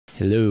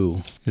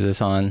Hello, is this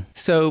on?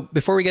 So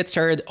before we get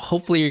started,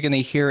 hopefully you're going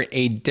to hear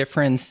a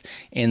difference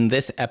in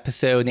this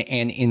episode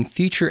and in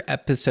future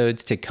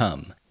episodes to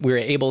come. We're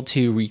able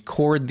to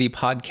record the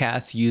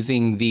podcast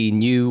using the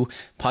new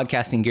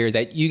podcasting gear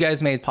that you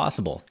guys made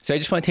possible. So I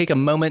just want to take a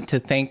moment to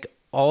thank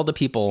all the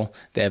people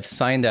that have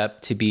signed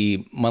up to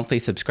be monthly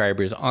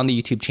subscribers on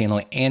the YouTube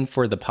channel and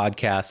for the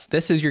podcast.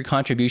 This is your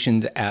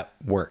contributions at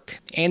work.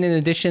 And in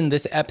addition,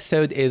 this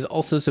episode is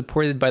also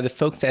supported by the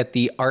folks at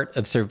the Art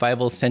of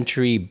Survival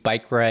Century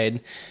bike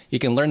ride. You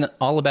can learn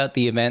all about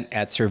the event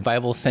at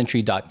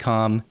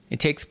survivalcentury.com. It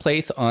takes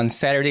place on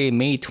Saturday,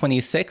 May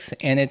 26th,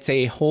 and it's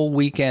a whole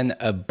weekend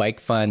of bike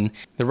fun.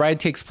 The ride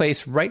takes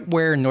place right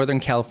where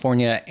Northern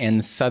California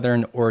and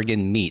Southern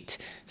Oregon meet.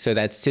 So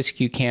that's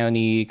Siskiyou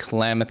County,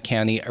 Klamath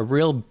County, a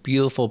real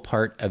beautiful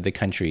part of the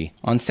country.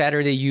 On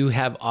Saturday, you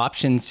have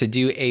options to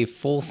do a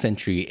full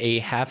century, a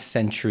half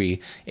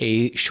century,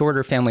 a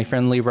shorter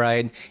family-friendly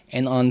ride.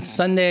 And on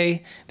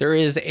Sunday, there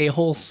is a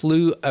whole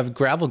slew of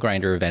gravel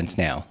grinder events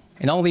now.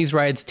 And all these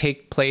rides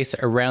take place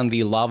around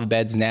the Lava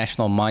Beds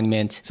National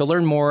Monument. So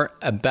learn more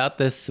about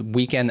this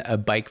weekend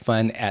of bike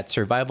fun at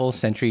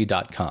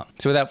survivalcentury.com.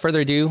 So without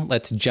further ado,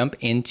 let's jump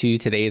into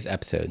today's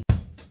episode.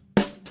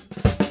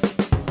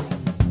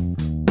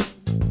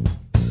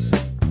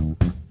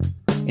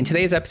 In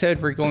today's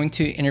episode, we're going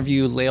to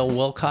interview Lael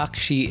Wilcox.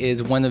 She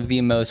is one of the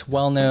most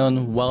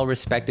well-known,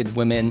 well-respected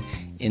women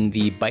in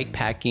the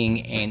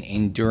bikepacking and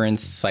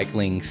endurance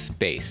cycling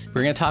space.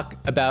 We're going to talk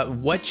about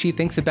what she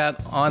thinks about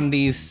on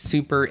these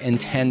super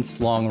intense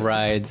long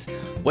rides,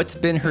 what's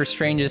been her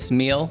strangest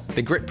meal,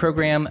 the GRIT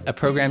program, a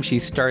program she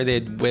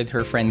started with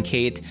her friend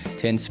Kate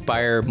to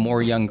inspire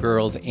more young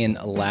girls in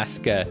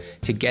Alaska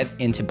to get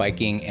into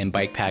biking and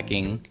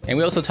bikepacking. And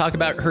we also talk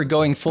about her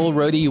going full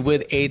roadie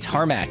with a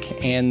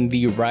tarmac and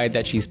the ride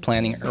that she's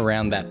planning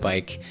around that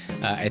bike.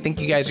 I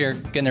think you guys are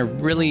going to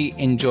really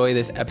enjoy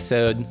this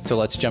episode, so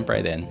let's jump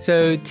right in.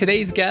 So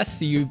today's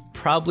guest, you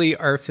probably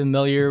are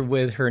familiar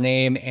with her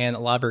name and a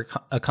lot of her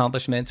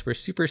accomplishments. We're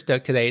super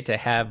stoked today to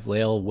have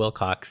Lael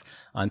Wilcox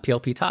on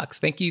PLPTalks.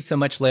 Thank you so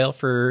much, Lael,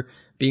 for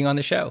being on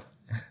the show.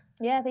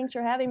 Yeah, thanks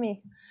for having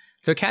me.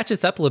 So catch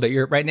us up a little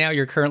bit. Right now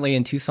you're currently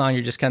in Tucson.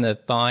 You're just kind of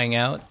thawing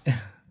out.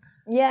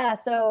 Yeah,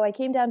 so I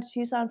came down to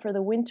Tucson for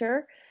the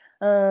winter.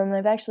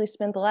 I've actually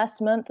spent the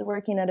last month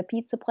working at a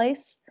pizza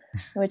place,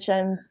 which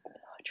I'm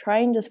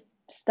trying to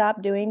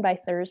stop doing by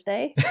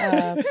Thursday.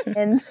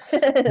 And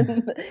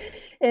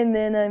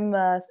then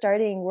I'm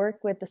starting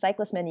work with the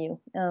cyclist menu,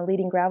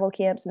 leading gravel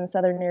camps in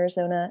southern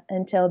Arizona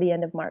until the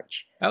end of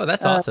March. Oh,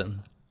 that's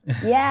awesome.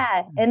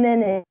 Yeah. And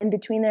then in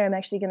between there, I'm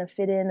actually going to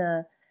fit in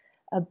a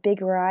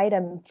big ride.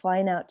 I'm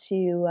flying out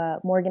to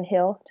Morgan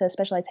Hill to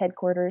Specialized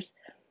Headquarters,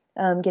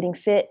 getting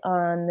fit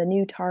on the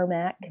new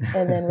tarmac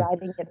and then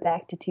riding it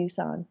back to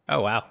Tucson. Oh,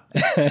 wow.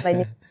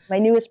 my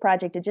newest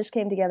project. It just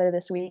came together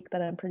this week,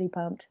 but I'm pretty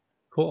pumped.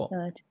 Cool.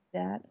 To do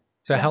that.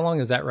 So how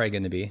long is that ride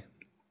going to be?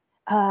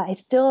 I'm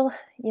still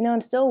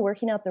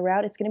working out the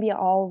route. It's going to be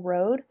all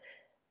road,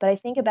 but I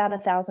think about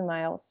 1,000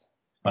 miles.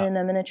 Wow. And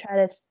I'm going to try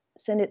to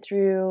send it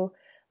through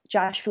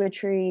Joshua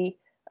Tree,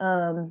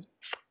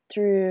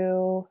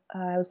 through,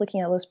 I was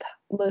looking at Los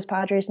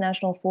Padres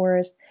National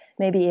Forest,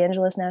 maybe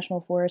Angeles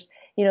National Forest,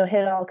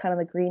 hit all kind of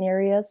the green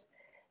areas,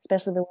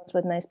 especially the ones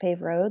with nice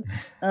paved roads.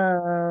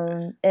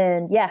 And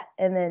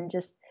then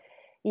just,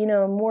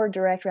 more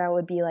direct route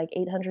would be like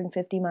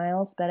 850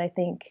 miles, but I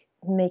think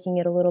making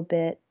it a little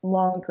bit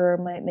longer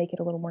might make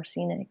it a little more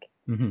scenic.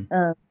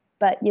 Mm-hmm.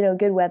 But,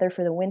 good weather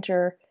for the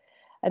winter.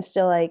 I'm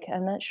still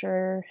I'm not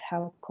sure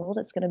how cold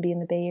it's going to be in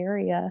the Bay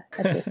Area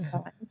at this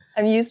time.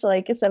 I'm used to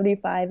a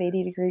 75,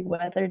 80 degree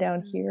weather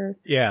down here.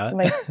 Yeah.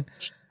 My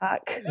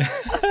shock. You're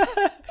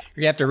going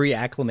to have to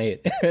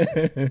reacclimate.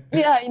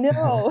 Yeah, I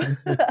know.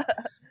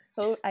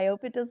 I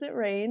hope it doesn't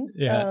rain.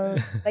 Yeah.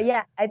 But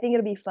yeah, I think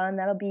it'll be fun.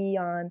 That'll be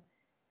on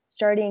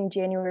starting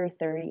January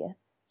 30th.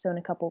 So in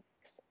a couple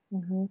weeks.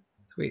 Mm-hmm.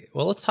 Sweet.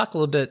 Well, let's talk a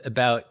little bit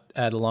about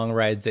the long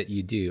rides that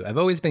you do. I've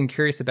always been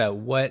curious about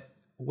what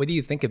do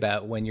you think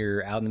about when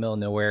you're out in the middle of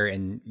nowhere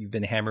and you've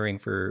been hammering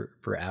for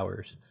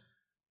hours?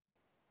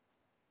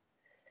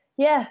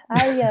 Yeah,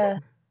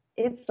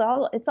 it's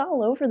all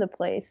over the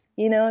place.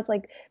 It's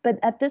but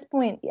at this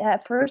point,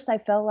 at first I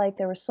felt like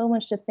there was so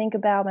much to think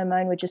about. My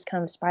mind would just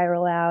kind of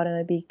spiral out and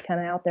I'd be kind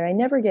of out there. I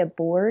never get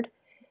bored,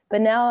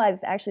 but now I've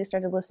actually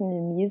started listening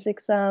to music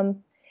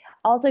some.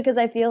 Also because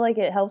I feel like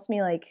it helps me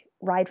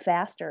ride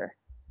faster.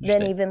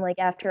 Then even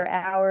after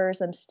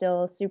hours, I'm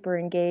still super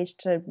engaged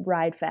to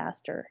ride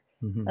faster.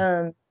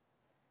 Mm-hmm.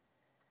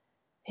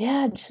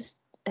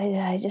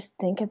 I just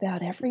think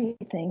about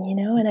everything,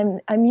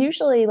 and I'm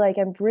usually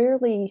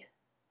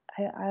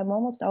I'm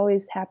almost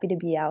always happy to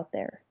be out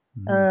there.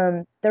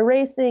 Mm-hmm. The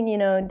racing,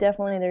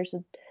 definitely there's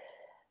a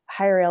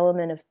higher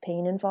element of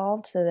pain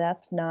involved, so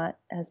that's not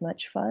as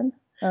much fun.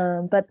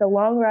 But the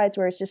long rides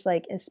where it's just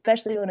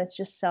especially when it's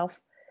just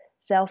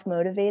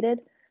self-motivated,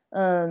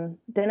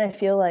 then I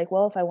feel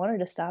well, if I wanted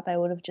to stop, I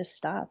would have just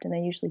stopped, and I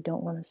usually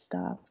don't want to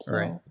stop. So.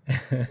 Right.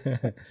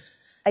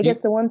 I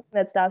guess the one thing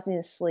that stops me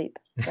is sleep.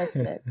 That's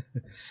it.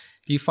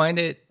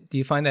 Do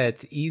you find that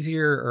it's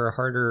easier or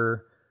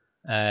harder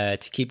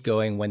to keep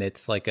going when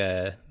it's like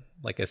a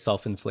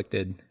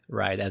self-inflicted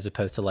ride as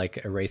opposed to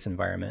like a race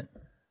environment?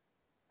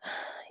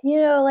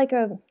 Like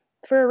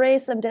for a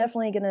race, I'm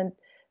definitely going to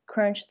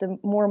crunch the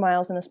more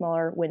miles in a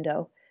smaller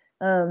window.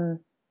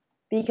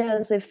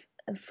 Because if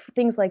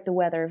things like the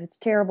weather, if it's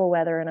terrible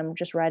weather and I'm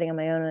just riding on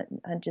my own,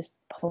 I just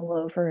pull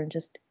over and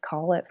just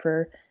call it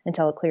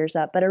until it clears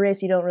up. But a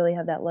race, you don't really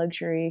have that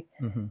luxury.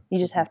 Mm-hmm. You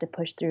just have to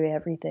push through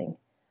everything.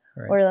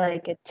 Right. Or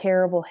like a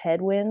terrible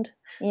headwind,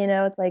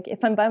 it's like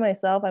if I'm by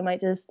myself, I might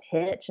just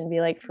hitch and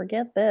be like,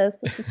 forget this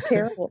is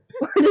terrible.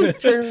 Or just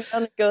turn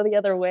around and go the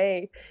other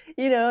way,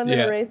 and then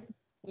a race,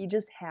 you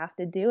just have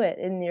to do it.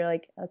 And you're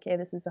like, okay,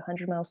 this is a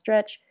 100-mile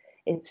stretch.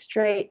 It's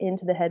straight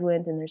into the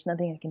headwind and there's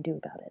nothing I can do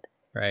about it.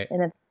 Right.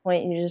 And at the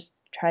point, you just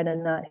try to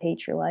not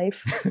hate your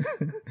life.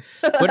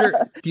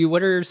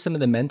 What are some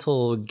of the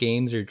mental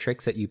games or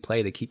tricks that you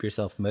play to keep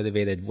yourself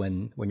motivated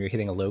when you're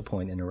hitting a low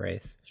point in a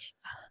race?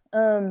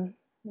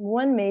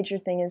 One major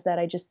thing is that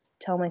I just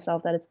tell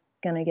myself that it's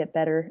going to get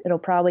better. It'll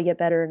probably get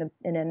better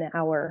in an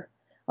hour.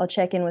 I'll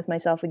check in with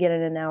myself again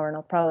in an hour and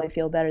I'll probably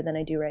feel better than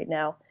I do right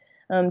now.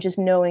 Just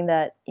knowing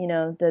that,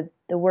 the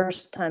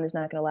worst time is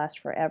not going to last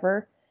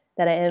forever,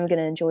 that I am going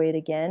to enjoy it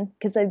again.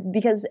 Because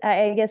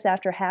I guess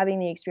after having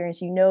the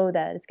experience,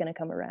 that it's going to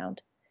come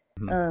around.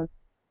 Mm-hmm.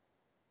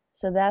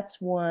 So that's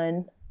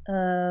one.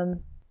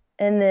 And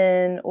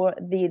then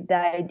the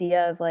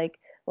idea of like,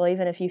 well,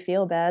 even if you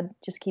feel bad,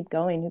 just keep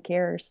going. Who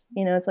cares?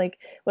 It's like,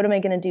 what am I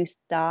going to do?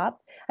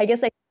 Stop? I guess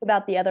I think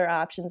about the other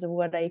options of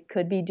what I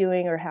could be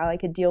doing or how I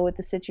could deal with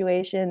the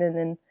situation. And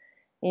then,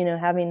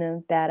 having a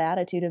bad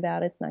attitude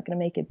about it's not going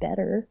to make it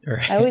better.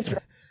 Right. I always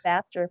run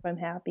faster if I'm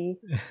happy.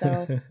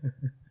 So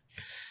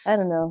I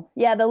don't know.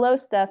 Yeah, the low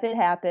stuff, it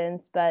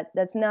happens, but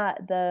that's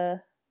not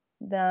the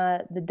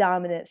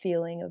dominant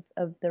feeling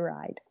of the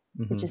ride.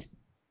 Mm-hmm. It's just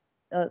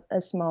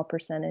a small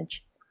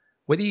percentage.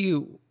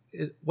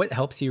 What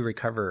helps you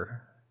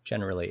recover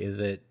generally? Is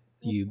it,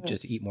 do you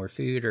just eat more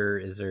food, or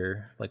is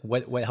there like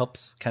what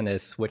helps kind of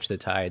switch the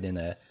tide in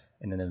an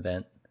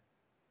event?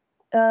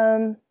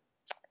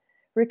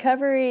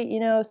 Recovery,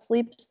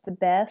 sleep's the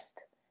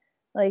best.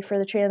 Like for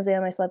the Trans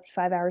Am, I slept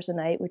 5 hours a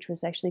night, which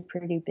was actually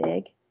pretty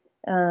big.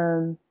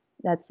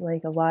 That's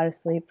like a lot of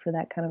sleep for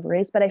that kind of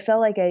race, but I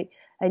felt like I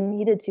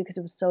needed to because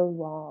it was so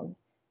long.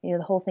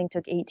 The whole thing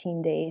took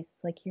 18 days.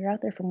 It's like you're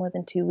out there for more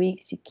than 2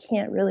 weeks. You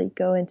can't really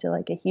go into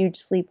like a huge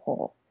sleep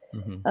hole.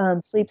 Mm-hmm.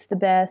 Sleep's the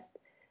best.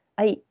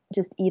 I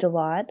just eat a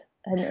lot,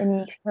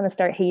 and you kind of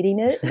start hating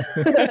it.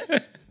 For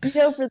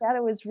that,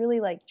 it was really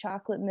like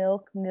chocolate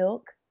milk.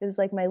 It was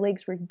like my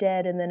legs were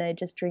dead, and then I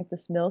just drink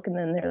this milk, and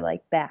then they're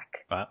like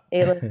back. Wow.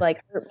 It would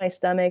like hurt my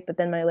stomach, but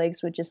then my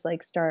legs would just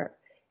like start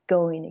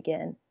going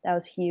again. That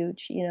was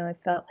huge.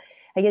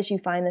 I guess you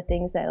find the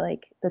things that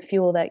like the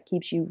fuel that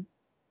keeps you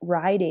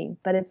riding,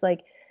 but it's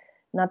like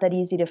not that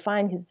easy to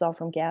find because it's all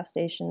from gas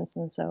stations.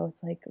 And so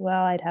it's like,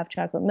 well, I'd have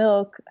chocolate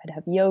milk, I'd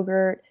have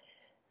yogurt.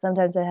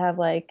 Sometimes I have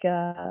like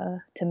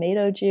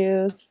tomato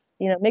juice.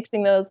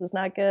 Mixing those is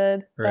not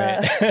good.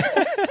 Right.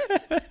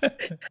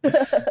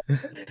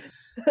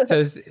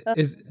 So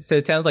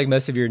it sounds like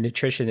most of your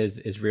nutrition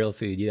is real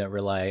food. You don't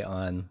rely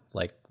on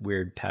like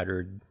weird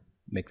powdered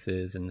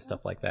mixes and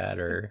stuff like that,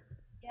 or?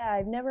 Yeah,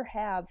 I've never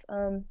have.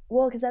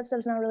 Well, because that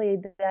stuff's not really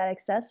that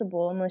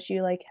accessible unless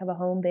you like have a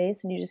home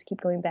base and you just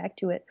keep going back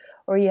to it,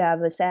 or you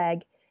have a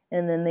SAG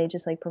and then they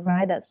just like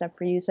provide that stuff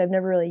for you. So I've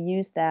never really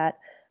used that.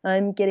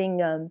 I'm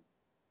getting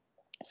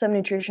some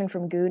nutrition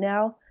from Goo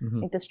now,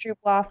 mm-hmm. like the Stroop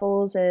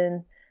waffles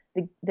and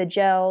the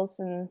gels,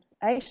 and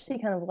I actually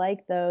kind of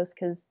like those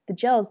because the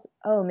gels.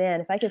 Oh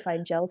man, if I could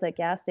find gels at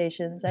gas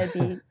stations, I'd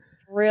be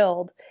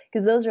thrilled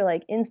because those are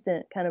like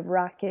instant kind of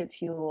rocket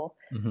fuel.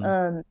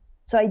 Mm-hmm.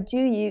 So I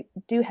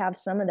do have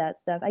some of that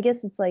stuff. I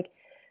guess it's like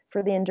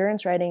for the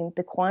endurance riding,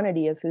 the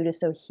quantity of food is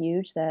so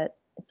huge that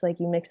it's like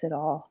you mix it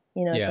all.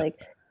 It's like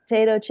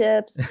potato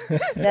chips,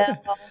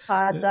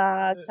 hot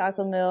dog,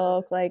 chocolate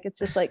milk. Like it's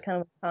just like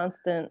kind of a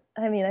constant.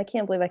 I mean, I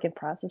can't believe I can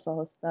process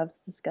all this stuff.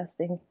 It's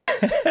disgusting.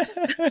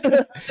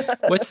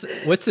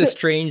 What's the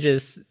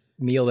strangest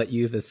meal that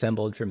you've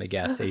assembled from a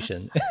gas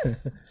station?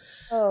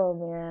 Oh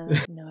man,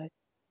 no.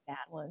 Bad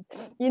ones.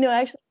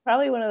 Actually,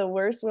 probably one of the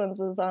worst ones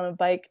was on a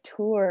bike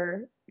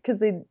tour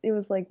because it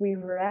was like we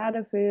were out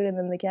of food, and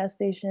then the gas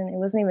station, it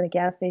wasn't even a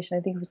gas station.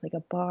 I think it was like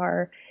a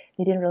bar.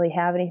 They didn't really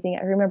have anything.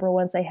 I remember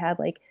once I had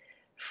like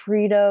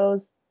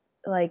Fritos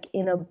like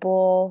in a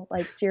bowl,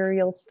 like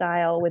cereal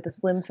style with a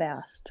Slim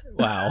Fast.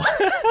 Wow.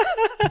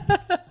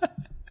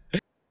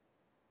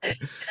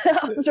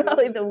 That was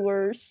probably the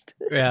worst.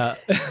 Yeah.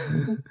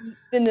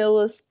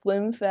 Vanilla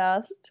Slim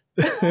Fast.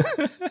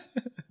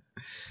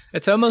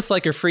 It's almost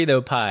like a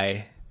Frito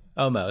pie,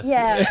 almost.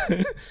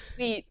 Yeah,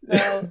 sweet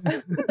though.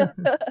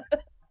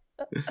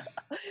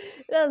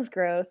 That was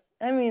gross.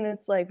 I mean,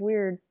 it's like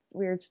weird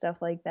stuff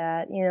like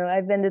that.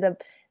 I've ended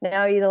up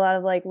now eat a lot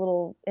of like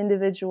little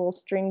individual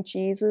string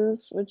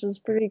cheeses, which is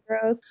pretty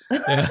gross.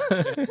 Yeah.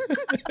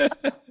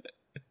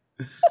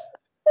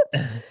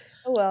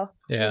 Oh well.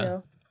 Yeah.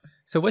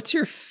 So what's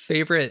your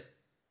favorite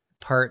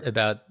part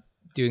about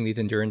doing these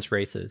endurance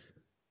races?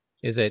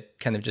 Is it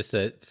kind of just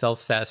a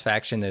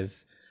self-satisfaction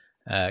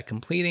of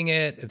completing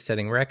it, of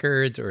setting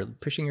records, or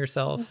pushing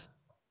yourself?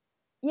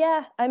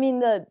 Yeah, I mean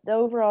the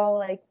overall,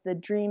 like, the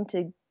dream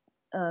to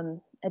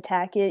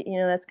attack it,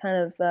 that's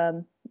kind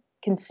of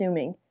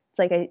consuming. It's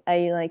like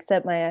I like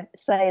set my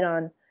sight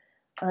on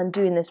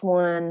doing this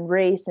one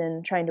race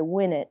and trying to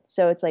win it.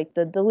 So it's like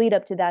the lead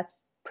up to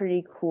that's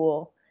pretty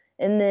cool.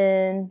 And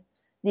then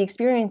the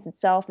experience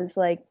itself is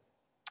like,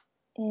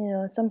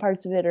 some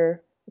parts of it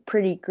are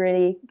pretty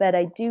gritty, but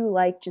I do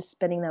like just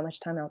spending that much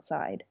time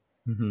outside.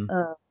 Mm-hmm.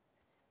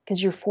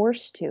 Because you're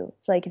forced to.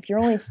 It's like if you're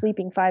only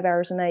sleeping 5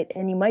 hours a night,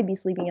 and you might be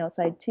sleeping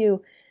outside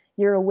too,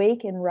 you're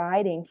awake and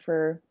riding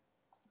for,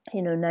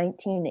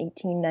 19,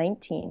 18,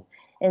 19.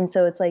 And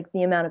so it's like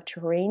the amount of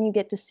terrain you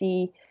get to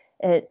see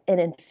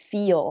and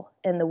feel,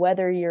 and the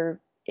weather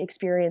you're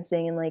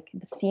experiencing, and like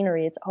the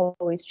scenery, it's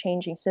always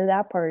changing. So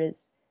that part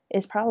is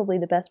probably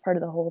the best part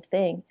of the whole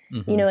thing.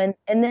 Mm-hmm.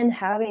 And then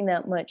having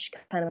that much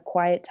kind of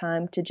quiet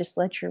time to just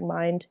let your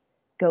mind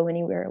go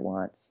anywhere it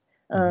wants.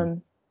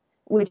 Mm-hmm.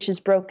 Which is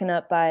broken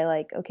up by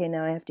like, okay,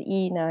 now I have to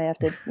eat, now I have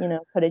to,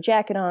 put a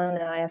jacket on,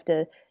 now I have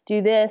to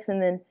do this.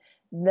 And then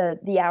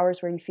the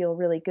hours where you feel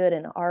really good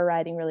and are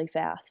riding really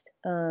fast.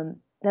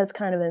 That's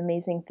kind of an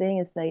amazing thing,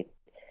 is that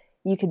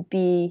you could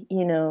be,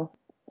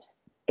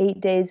 8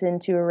 days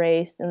into a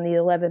race in the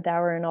 11th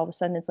hour, and all of a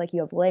sudden it's like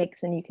you have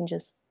legs and you can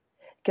just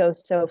go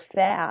so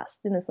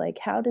fast. And it's like,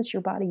 how does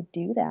your body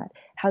do that?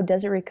 How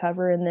does it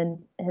recover and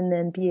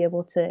then be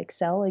able to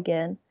excel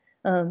again?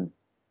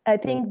 I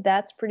think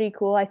that's pretty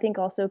cool. I think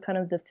also kind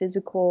of the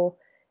physical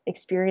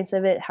experience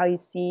of it, how you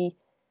see,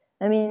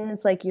 I mean,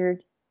 it's like I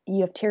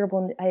had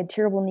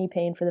terrible knee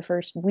pain for the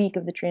first week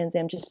of the Trans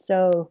Am, just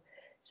so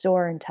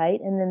sore and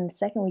tight. And then the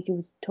second week it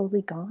was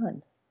totally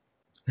gone.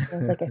 I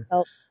was like,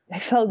 I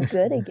felt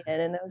good again.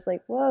 And I was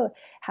like, whoa,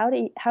 how do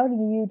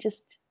you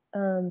just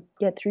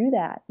get through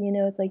that?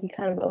 It's like you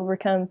kind of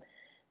overcome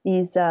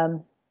these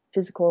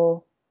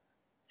physical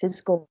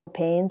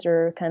pains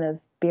or kind of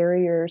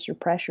barriers or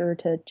pressure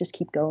to just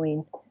keep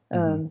going.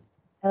 Mm-hmm.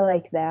 I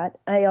like that.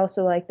 I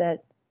also like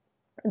that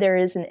there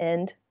is an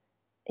end.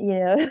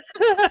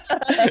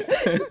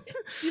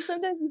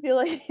 Sometimes you feel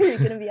like you're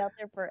going to be out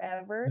there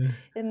forever,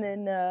 and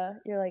then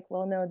you're like,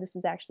 well, no, this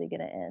is actually going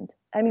to end.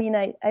 I mean,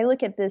 I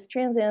look at this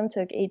Trans Am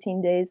took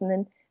 18 days, and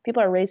then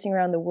people are racing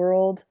around the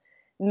world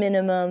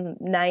minimum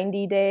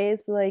 90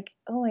 days. Like,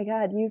 oh my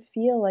God, you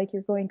feel like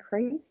you're going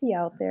crazy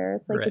out there.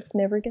 It's like, right. It's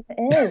never going to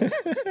end.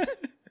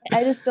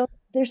 I just don't.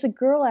 There's a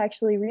girl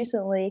actually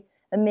recently,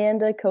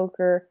 Amanda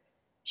Coker.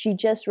 She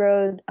just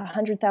rode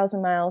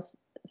 100,000 miles,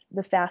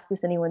 the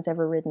fastest anyone's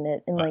ever ridden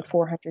it, in like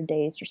 400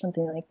 days or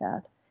something like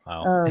that.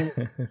 Wow.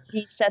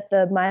 She set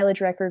the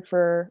mileage record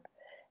for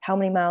how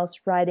many miles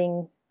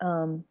riding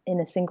in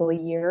a single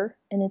year,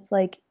 and it's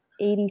like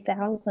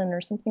 80,000 or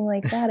something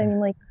like that. I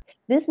mean, like,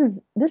 this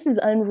is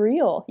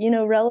unreal,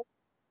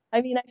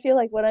 I mean, I feel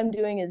like what I'm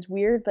doing is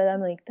weird, but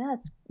I'm like,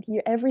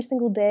 every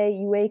single day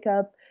you wake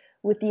up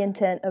with the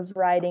intent of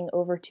riding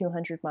over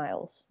 200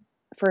 miles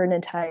for an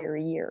entire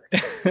year.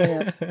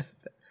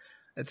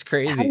 That's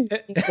crazy.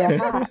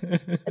 Yeah.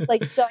 It's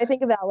like, so I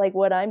think about like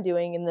what I'm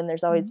doing, and then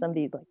there's always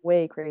somebody like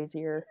way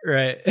crazier.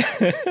 Right.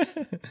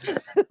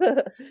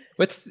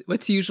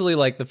 What's usually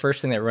like the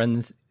first thing that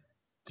runs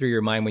through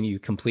your mind when you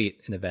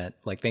complete an event?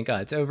 Like, thank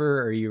God it's over,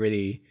 or are you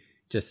really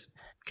just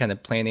kind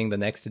of planning the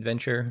next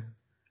adventure?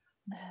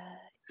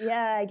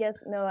 Yeah, I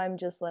guess no, I'm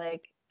just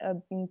like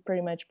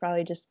pretty much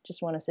probably just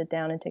want to sit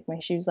down and take my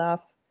shoes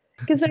off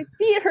because my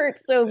feet hurt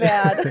so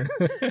bad.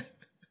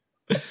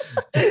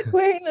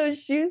 Wearing those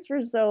shoes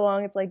for so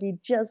long, it's like you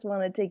just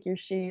want to take your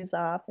shoes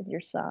off and your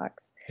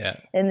socks,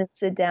 and then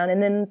sit down.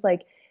 And then it's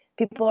like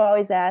people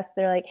always ask,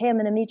 they're like, hey, I'm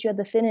going to meet you at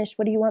the finish.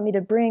 What do you want me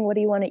to bring? What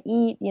do you want to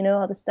eat?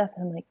 All the stuff.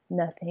 And I'm like,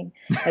 nothing.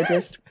 I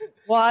just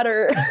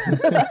water.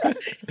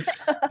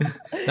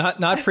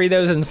 Not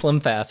Fritos and Slim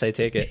Fast, I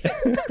take it.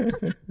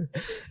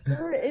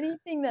 Or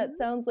anything that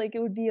sounds like it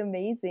would be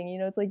amazing.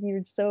 It's like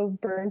you're so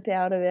burnt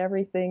out of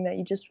everything that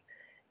you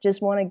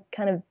just want to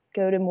kind of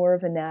go to more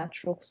of a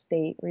natural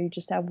state where you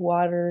just have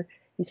water,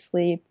 you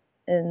sleep,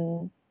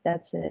 and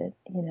that's it,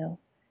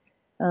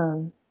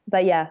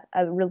 But yeah,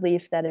 a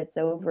relief that it's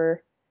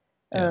over.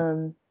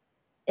 Yeah.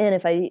 And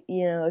if I,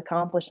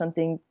 accomplish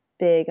something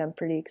big, I'm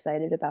pretty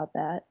excited about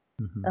that.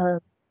 Mm-hmm.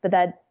 But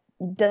that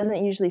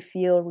doesn't usually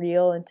feel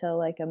real until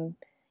like I'm,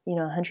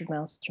 100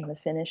 miles from the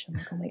finish. I'm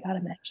like, oh my God,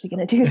 I'm actually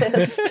going to do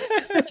this.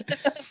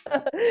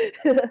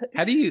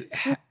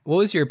 What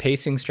was your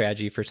pacing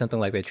strategy for something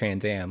like the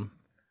Trans Am?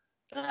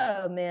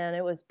 Oh man,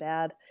 it was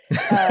bad.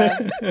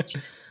 I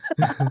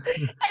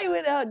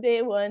went out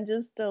day one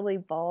just totally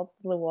balls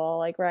to the wall,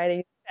 like riding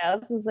as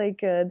fast as I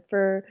could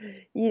for,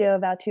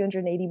 about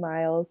 280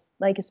 miles.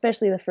 Like,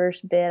 especially the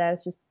first bit, I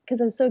was just,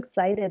 because I was so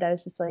excited, I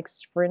was just like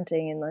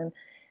sprinting and then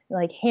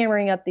like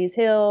hammering up these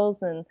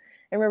hills. And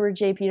I remember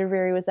Jay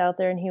Peterberry was out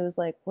there and he was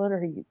like, what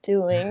are you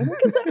doing?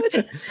 Because I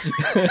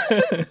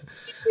was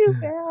too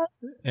bad.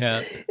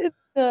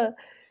 Yeah.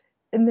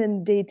 And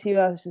then day 2,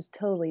 I was just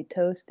totally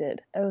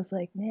toasted. I was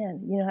like,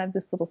 man, I have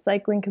this little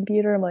cycling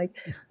computer. I'm like,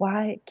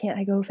 why can't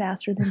I go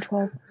faster than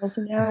 12 miles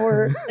an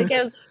hour? Like,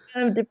 I was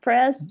kind of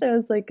depressed. I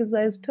was like, because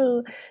I was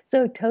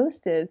so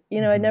toasted.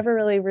 I'd never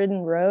really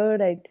ridden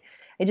road. I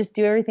just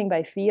do everything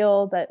by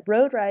feel. But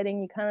road riding,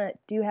 you kind of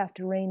do have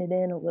to rein it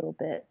in a little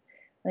bit.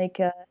 Like,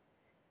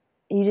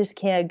 you just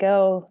can't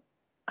go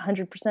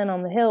 100%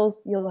 on the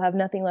hills. You'll have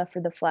nothing left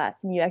for the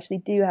flats. And you actually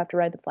do have to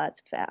ride the flats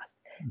fast.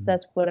 So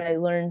that's what I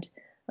learned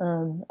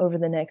over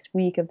the next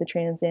week of the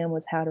Trans Am,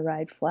 was how to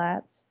ride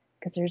flats,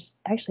 because there's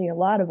actually a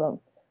lot of them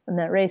in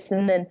that race.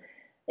 And then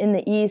in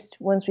the east,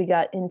 once we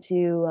got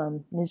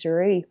into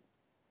Missouri,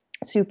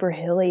 super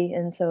hilly,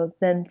 and so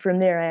then from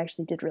there I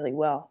actually did really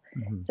well.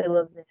 So I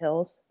love the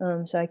hills,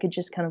 so I could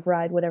just kind of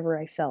ride whatever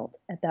I felt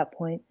at that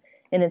point.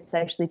 And it's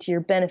actually to your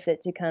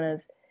benefit to kind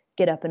of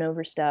get up and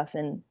over stuff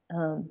and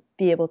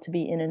be able to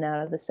be in and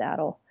out of the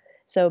saddle.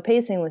 So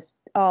pacing was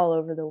all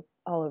over the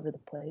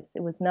place.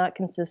 It was not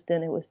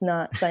consistent. It was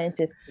not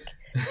scientific.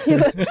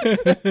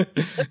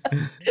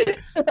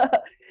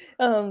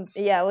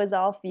 Yeah, it was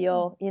all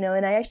feel,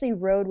 and I actually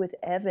rode with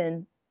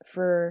Evan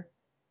for,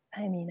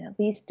 at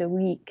least a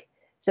week.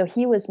 So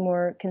he was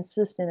more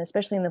consistent,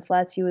 especially in the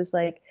flats. He was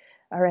like,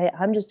 all right,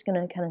 I'm just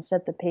going to kind of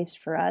set the pace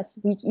for us.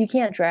 You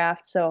can't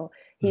draft. So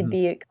he'd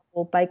be a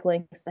couple bike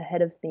lengths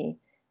ahead of me.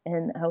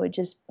 And I would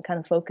just kind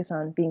of focus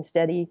on being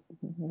steady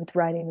with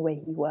riding the way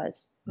he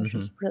was, which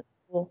was really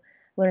cool.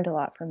 Learned a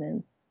lot from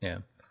him. Yeah.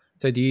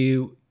 So do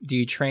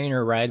you train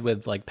or ride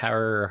with like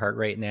power or heart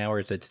rate now, or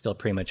is it still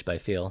pretty much by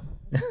feel?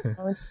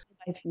 It's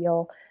by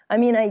feel. I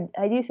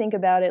do think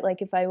about it.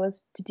 Like if I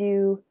was to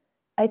do,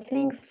 I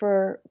think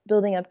for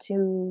building up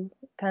to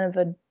kind of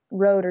a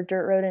road or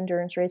dirt road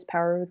endurance race,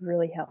 power would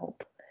really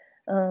help.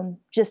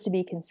 Just to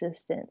be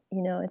consistent,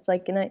 it's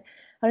like, and I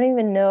don't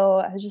even know,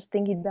 I was just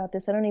thinking about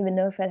this. I don't even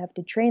know if I'd have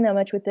to train that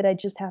much with it. I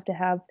just have to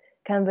have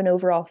kind of an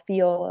overall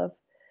feel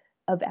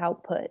of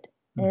output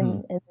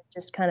and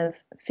just kind of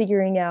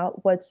figuring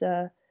out what's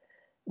a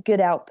good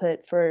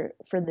output for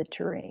the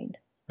terrain.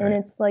 Right. And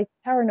it's like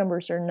power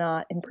numbers are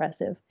not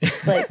impressive,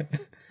 like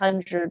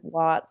 100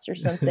 watts or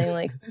something,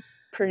 like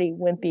pretty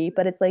wimpy,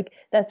 but it's like,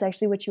 that's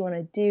actually what you want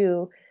to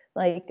do,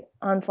 like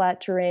on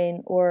flat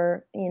terrain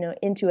or,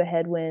 into a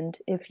headwind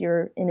if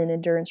you're in an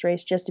endurance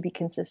race, just to be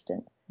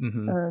consistent.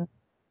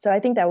 So I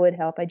think that would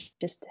help. I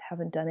just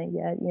haven't done it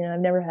yet. I've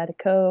never had a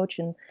coach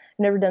and I've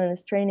never done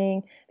this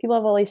training. People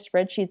have all these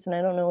spreadsheets and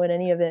I don't know what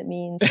any of it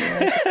means.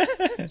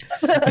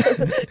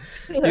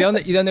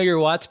 You don't know your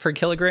watts per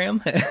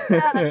kilogram?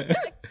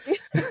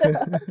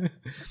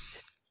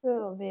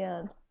 Oh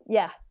man.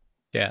 Yeah.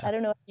 Yeah. I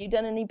don't know. Have you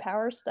done any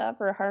power stuff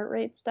or heart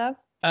rate stuff?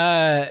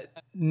 A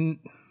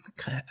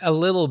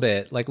little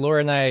bit. Like Laura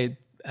and I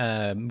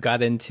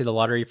got into the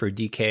lottery for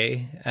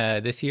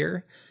DK this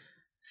year.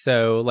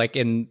 So like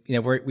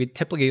we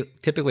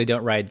typically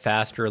don't ride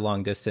fast or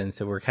long distance.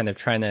 So we're kind of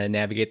trying to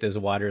navigate those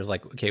waters.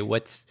 Like, okay,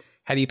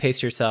 how do you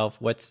pace yourself?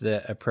 What's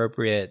the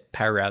appropriate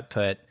power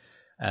output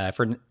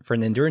for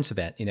an endurance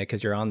event?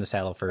 Because you're on the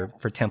saddle for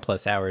 10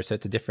 plus hours. So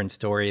it's a different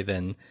story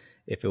than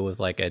if it was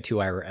like a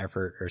 2-hour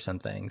effort or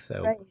something.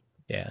 So right.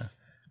 Yeah.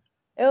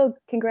 Oh,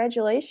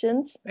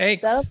 congratulations.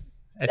 Thanks.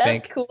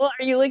 That's cool.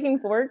 Are you looking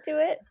forward to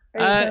it?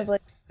 Or are you kind of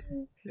like...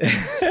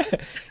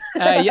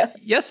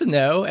 Yes and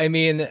no.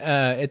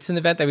 It's an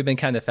event that we've been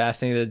kind of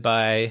fascinated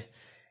by,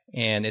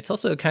 and it's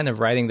also kind of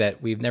riding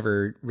that we've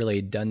never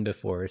really done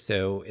before.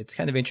 So it's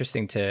kind of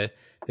interesting to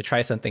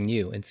try something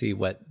new and see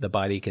what the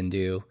body can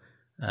do.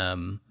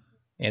 And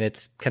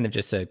it's kind of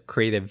just it's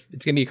going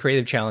to be a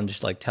creative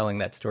challenge, like telling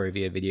that story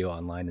via video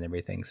online and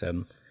everything. So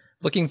I'm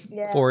looking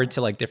forward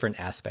to like different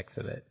aspects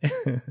of it.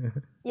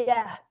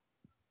 Yeah.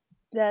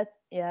 That's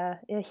a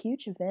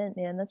huge event,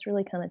 man. That's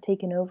really kind of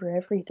taken over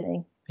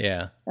everything.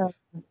 Yeah.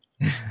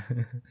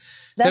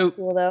 That's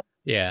cool though.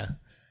 Yeah.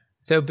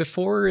 So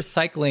before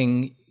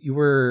cycling, you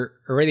were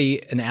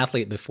already an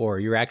athlete before.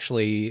 You were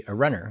actually a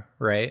runner,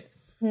 right?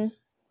 Mm-hmm.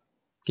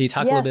 Can you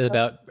talk a little bit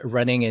about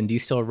running, and do you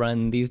still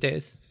run these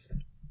days?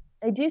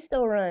 I do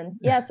still run.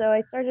 Yeah. So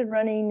I started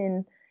running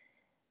in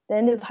the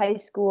end of high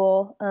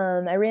school.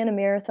 I ran a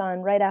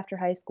marathon right after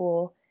high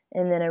school.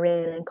 And then I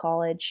ran in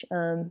college.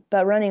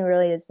 But running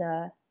really is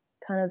kind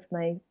of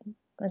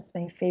that's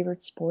my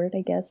favorite sport,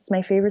 I guess. It's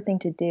my favorite thing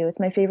to do. It's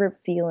my favorite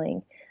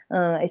feeling.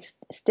 I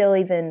still,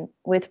 even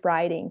with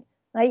riding,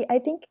 I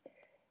think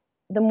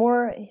the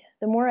more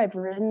I've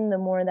ridden, the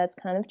more that's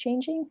kind of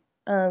changing.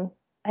 I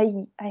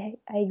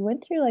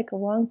went through like a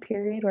long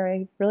period where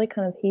I really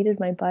kind of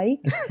hated my bike.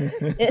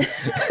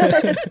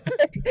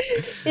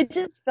 It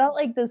just felt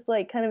like this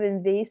like kind of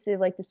invasive,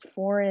 like this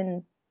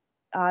foreign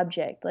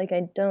object. Like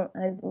I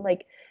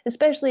like,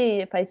 especially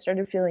if I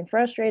started feeling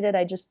frustrated,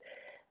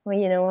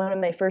 one of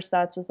my first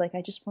thoughts was like,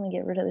 I just want to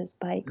get rid of this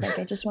bike. Like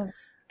I just want to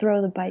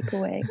throw the bike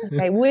away.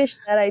 Like I wish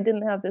that I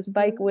didn't have this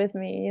bike with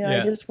me.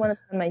 I just wanted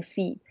it on my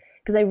feet,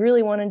 because I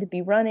really wanted to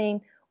be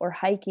running or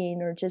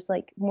hiking or just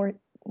like more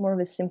of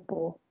a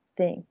simple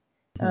thing.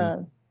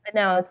 But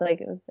now it's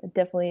like I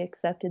definitely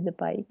accepted the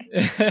bike.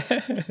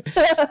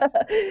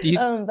 Do you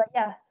But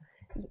yeah,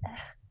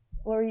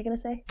 what were you gonna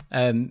say?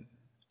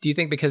 do you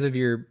think because of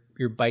your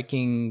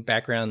biking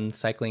background,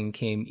 cycling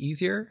came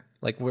easier?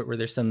 Like, were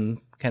there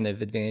some kind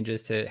of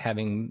advantages to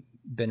having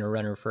been a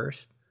runner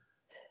first?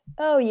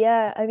 Oh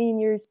yeah, I mean,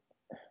 your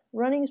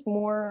running's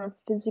more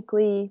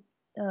physically.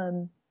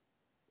 Um,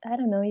 I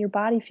don't know. Your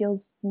body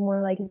feels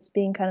more like it's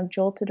being kind of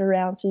jolted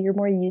around, so you're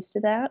more used to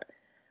that.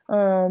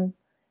 Um,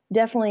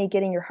 Definitely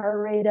getting your heart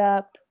rate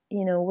up.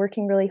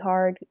 Working really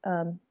hard.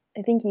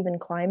 I think even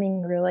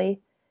climbing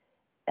really.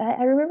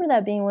 I remember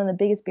that being one of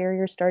the biggest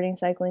barriers starting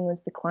cycling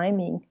was the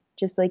climbing.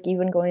 Just like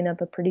even going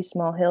up a pretty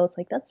small hill, it's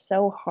like that's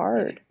so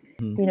hard.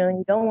 You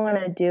don't want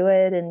to do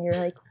it, and you're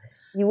like,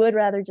 you would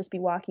rather just be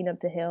walking up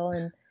the hill,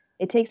 and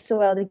it takes a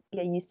while to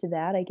get used to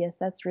that. I guess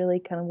that's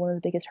really kind of one of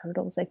the biggest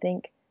hurdles, I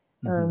think.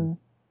 Mm-hmm.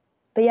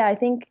 But yeah, I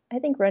think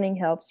running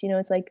helps.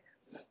 It's like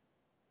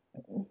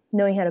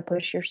knowing how to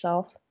push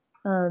yourself.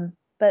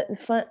 But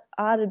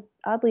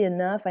oddly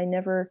enough, I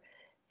never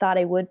thought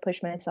I would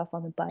push myself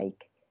on the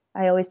bike.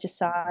 I always just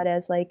saw it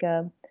as like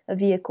a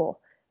vehicle,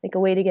 like a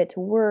way to get to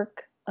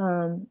work,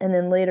 and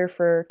then later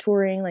for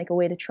touring, like a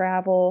way to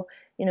travel,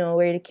 a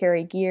way to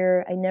carry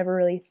gear. I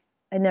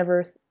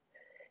never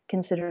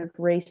considered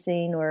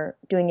racing or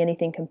doing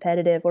anything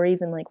competitive or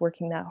even like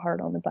working that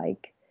hard on the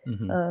bike.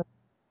 Mm-hmm. Um,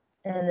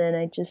 and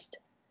then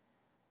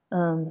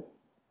um,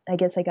 I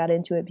guess I got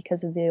into it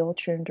because of the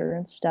ultra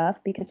endurance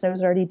stuff because I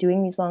was already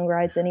doing these long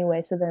rides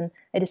anyway. So then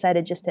I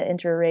decided just to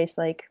enter a race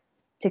like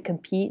to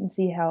compete and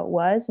see how it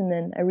was. And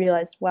then I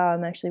realized, wow,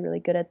 I'm actually really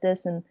good at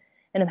this and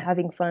I'm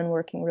having fun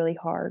working really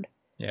hard.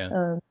 Yeah.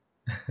 Um,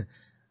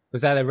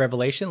 Was that a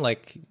revelation?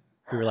 Like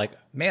you were like,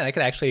 man, I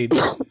could actually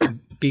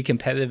be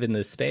competitive in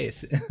this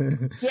space.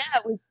 yeah,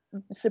 it was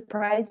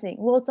surprising.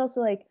 Well, it's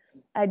also like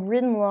I'd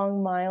ridden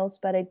long miles,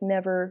 but I'd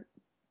never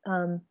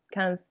kind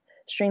of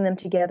string them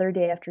together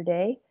day after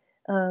day.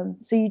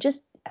 So you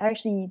just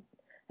actually,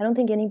 I don't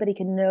think anybody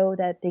can know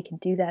that they can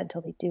do that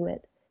until they do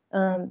it.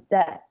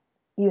 That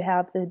you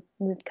have the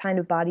kind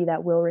of body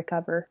that will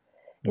recover.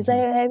 Because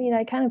Mm-hmm. I mean,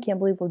 I kind of can't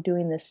believe we're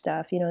doing this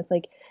stuff. It's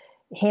like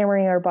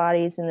hammering our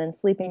bodies and then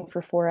sleeping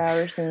for 4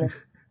 hours and then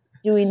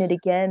doing it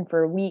again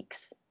for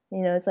weeks.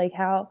 It's like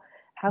how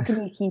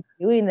can you keep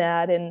doing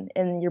that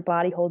and your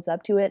body holds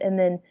up to it and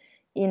then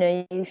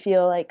you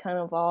feel like kind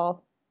of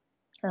all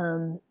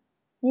um,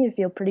 you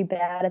feel pretty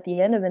bad at the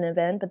end of an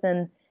event, but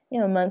then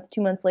a month,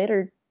 2 months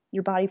later,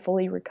 your body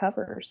fully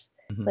recovers.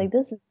 It's Mm-hmm. like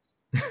this is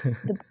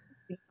the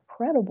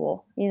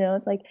incredible.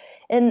 It's like,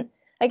 and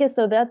I guess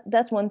so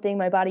that's one thing.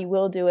 My body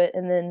will do it,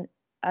 and then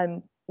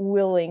I'm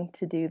willing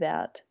to do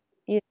that.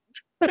 You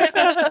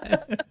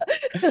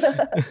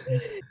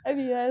I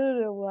mean, I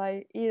don't know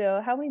why.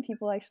 How many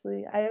people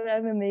actually?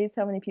 I'm amazed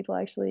how many people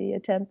actually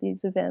attempt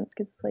these events.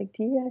 Because like,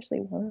 do you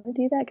actually want to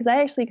do that? Because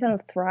I actually kind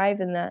of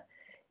thrive in that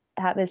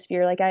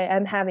atmosphere. Like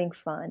I'm having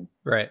fun,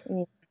 Right.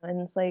 and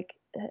it's like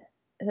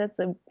that's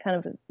a kind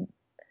of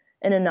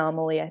an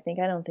anomaly. I think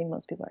I don't think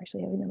most people are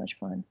actually having that much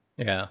fun.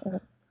 Yeah. Uh,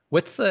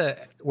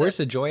 Where's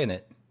the joy in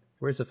it?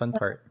 Where's the fun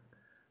part?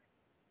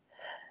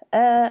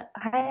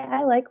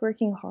 I like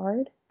working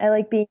hard. I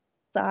like being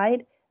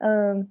outside,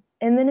 and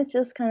then it's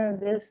just kind of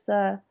this.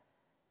 Uh,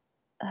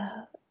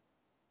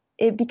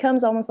 it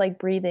becomes almost like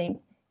breathing.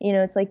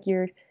 It's like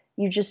you're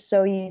just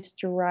so used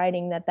to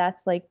riding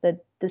that's like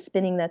the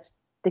spinning that's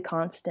the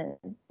constant,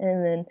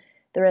 and then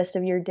the rest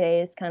of your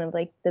day is kind of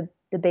like the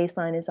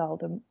baseline is all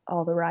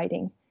the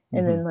riding,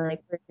 and Mm-hmm. then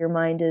like where your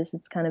mind is,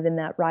 it's kind of in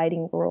that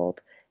riding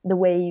world. The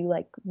way you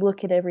like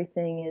look at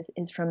everything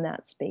is from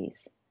that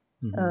space.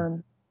 Mm-hmm.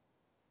 Um,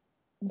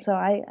 so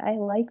I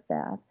like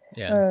that.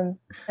 Yeah.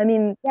 I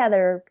mean, yeah,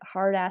 there are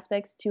hard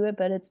aspects to it,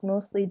 but it's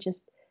mostly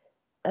just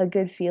a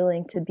good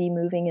feeling to be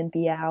moving and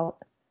be out.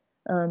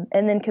 And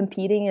then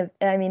competing,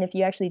 I mean, if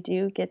you actually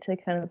do get to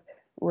kind of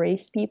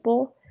race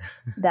people,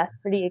 that's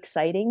pretty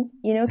exciting,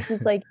 because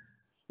it's like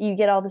you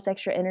get all this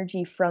extra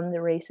energy from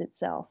the race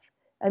itself.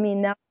 I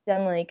mean, now I've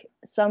done like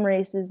some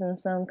races and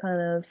some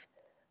kind of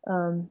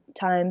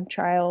time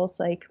trials,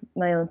 like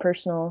my own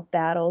personal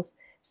battles.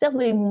 It's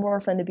definitely more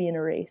fun to be in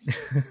a race.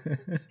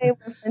 Way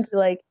more fun to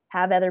like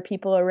have other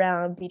people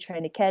around, be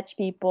trying to catch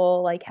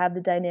people, like have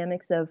the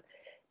dynamics of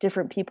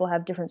different people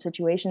have different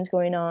situations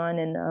going on,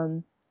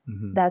 and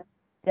Mm-hmm. that's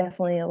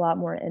definitely a lot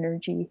more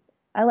energy.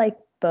 I like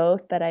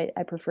both, but I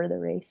prefer the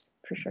race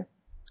for sure.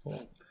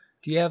 Cool.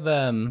 Do you have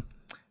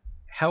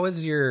how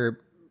has your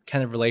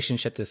kind of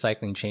relationship to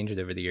cycling changed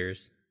over the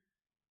years?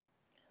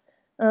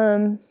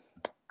 Um,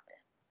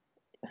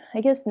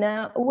 I guess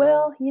now,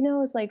 well,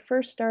 it's like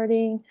first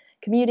starting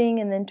commuting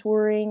and then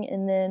touring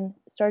and then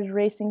started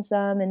racing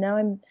some, and now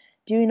I'm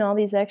doing all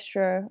these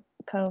extra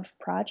kind of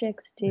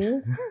projects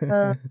too.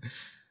 Um,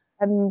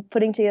 I'm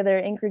putting together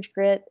Anchorage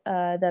Grit,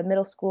 the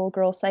middle school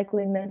girls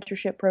cycling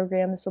mentorship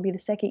program. This will be the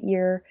second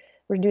year.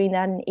 We're doing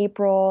that in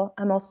April.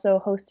 I'm also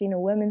hosting a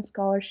women's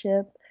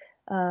scholarship,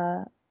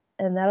 uh,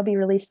 and that'll be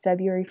released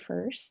February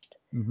 1st.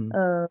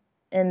 Mm-hmm.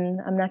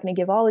 And I'm not going to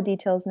give all the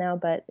details now,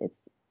 but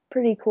it's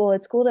pretty cool.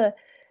 It's cool to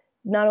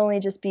not only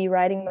just be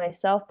riding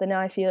myself, but now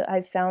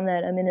I've found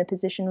that I'm in a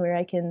position where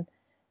I can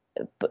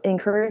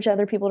encourage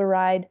other people to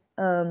ride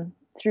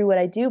through what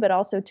I do, but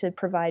also to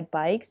provide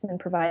bikes and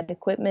provide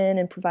equipment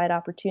and provide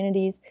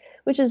opportunities,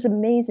 which is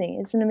amazing.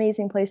 It's an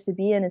amazing place to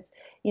be in. It's,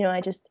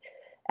 I just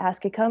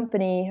ask a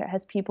company,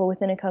 as people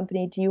within a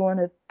company, do you want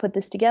to put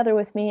this together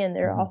with me? And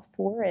they're all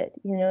for it,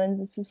 and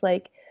this is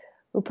like,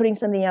 we're putting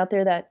something out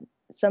there that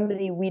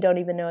somebody we don't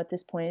even know at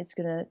this point is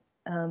going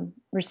to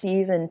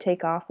receive and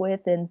take off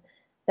with. And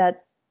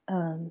that's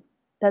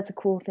a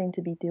cool thing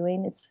to be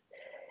doing.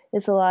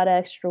 It's a lot of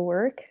extra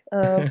work.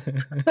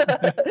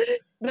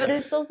 But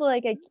it's also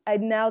like, I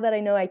now that I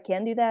know I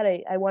can do that,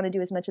 I want to do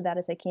as much of that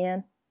as I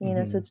can,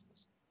 so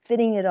it's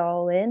fitting it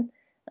all in.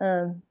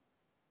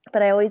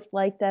 But I always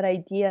liked that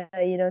idea,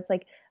 it's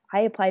like, I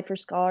applied for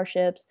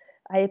scholarships.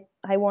 I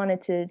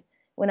wanted to,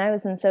 when I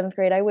was in 7th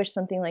grade, I wish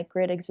something like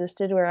Grit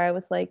existed, where I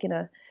was like in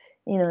a,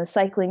 a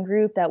cycling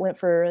group that went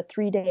for a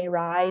 3-day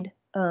ride,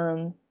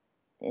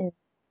 in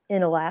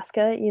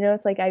Alaska.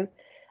 It's like, I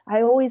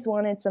always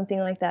wanted something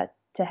like that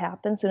to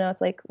happen. So now it's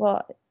like,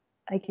 well,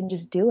 I can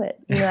just do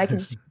it. I can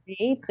just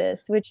create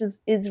this, which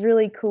is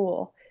really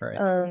cool.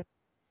 Right.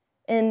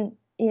 And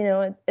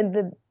and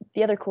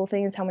the other cool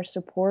thing is how much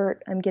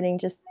support I'm getting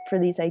just for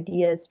these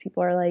ideas.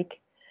 People are like,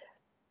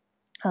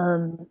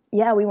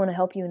 yeah, we want to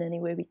help you in any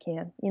way we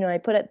can. I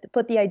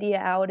put the idea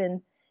out,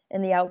 and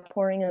the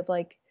outpouring of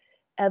like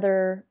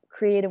other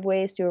creative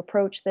ways to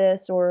approach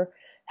this, or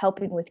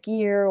helping with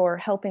gear, or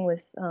helping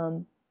with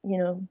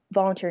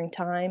volunteering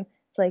time.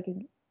 It's like,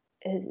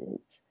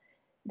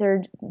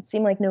 there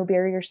seem like no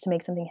barriers to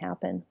make something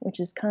happen, which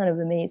is kind of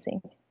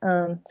amazing.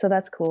 So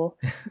that's cool.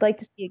 I'd like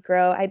to see it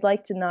grow. I'd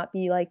like to not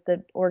be like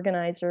the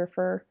organizer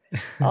for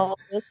all of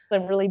this,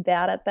 because I'm really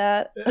bad at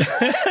that.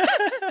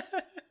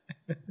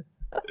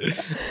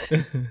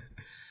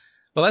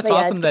 Well, that's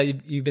awesome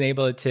that you've been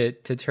able to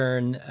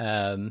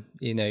turn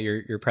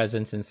your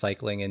presence in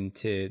cycling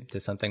into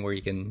something where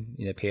you can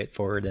pay it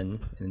forward and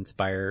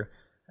inspire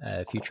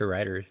future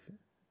riders.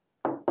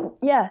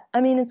 Yeah,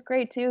 I mean, it's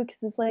great too,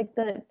 because it's like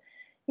that.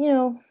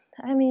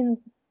 I mean,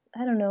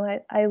 I don't know.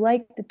 I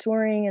like the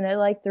touring and I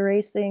like the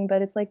racing,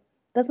 but it's like,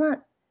 that's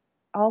not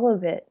all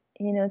of it.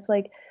 It's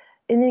like,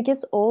 and it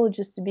gets old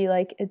just to be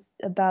like, it's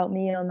about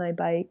me on my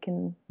bike.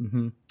 And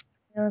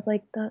I was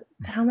like,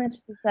 how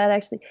much does that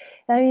actually,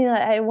 I mean,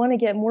 I want to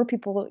get more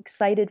people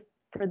excited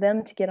for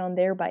them to get on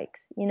their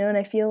bikes, and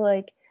I feel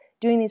like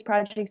doing these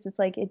projects, it's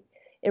like, it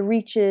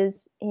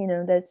reaches,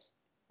 this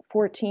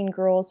 14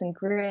 girls in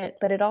Grit,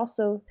 but it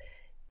also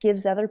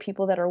gives other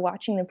people that are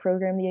watching the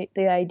program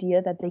the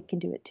idea that they can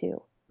do it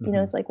too.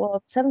 It's like, well,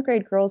 if 7th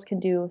grade girls can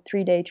do a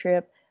 3-day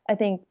trip, I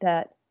think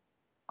that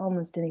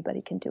almost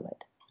anybody can do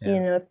it.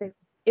 Yeah.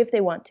 If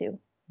they want to.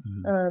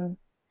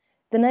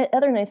 The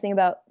other nice thing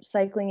about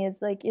cycling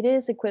is like, it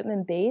is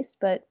equipment based,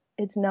 but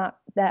it's not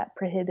that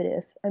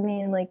prohibitive. I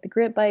mean, like the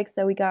Grit bikes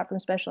that we got from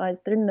Specialized,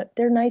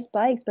 they're nice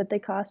bikes, but they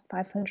cost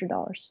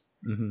 $500.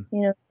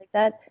 It's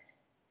like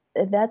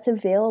that's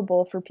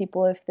available for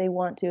people if they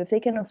want to. If they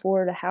can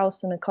afford a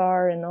house and a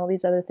car and all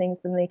these other things,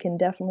 then they can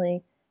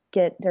definitely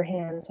get their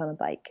hands on a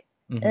bike.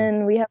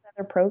 And we have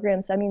other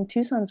programs. I mean,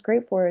 Tucson's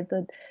great for it.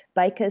 The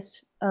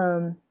Bikist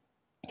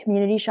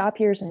community shop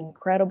here is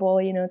incredible.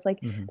 It's like,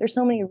 there's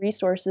so many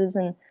resources,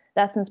 and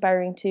that's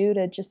inspiring too,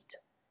 to just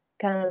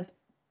kind of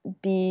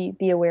be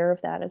aware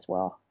of that as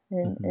well,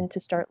 and to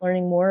start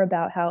learning more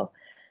about how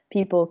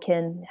people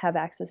can have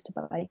access to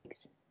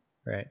bikes.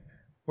 Right.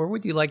 Where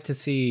would you like to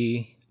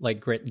see like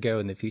Grit go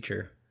in the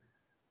future?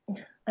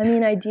 I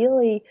mean,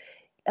 ideally,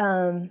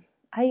 I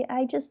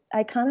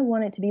kind of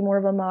want it to be more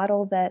of a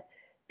model that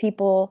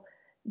people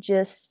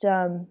just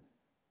kind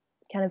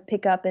of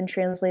pick up and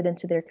translate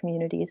into their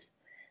communities.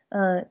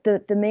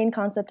 The main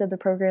concept of the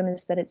program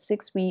is that it's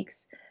 6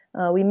 weeks.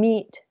 We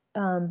meet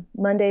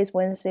Mondays,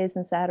 Wednesdays,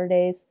 and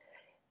Saturdays.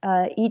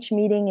 Each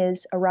meeting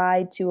is a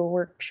ride to a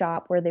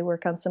workshop where they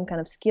work on some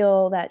kind of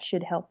skill that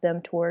should help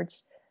them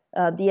towards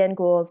the end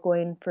goal of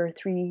going for a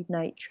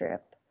 3-night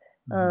trip,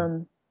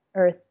 or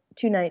a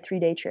 2-night,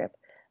 3-day trip.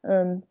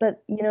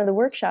 But the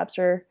workshops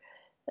are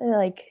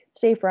like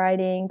safe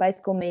riding,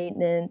 bicycle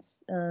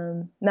maintenance,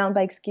 mountain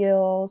bike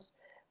skills.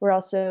 We're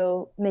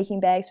also making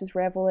bags with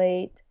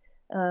Revelate.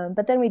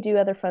 But then we do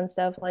other fun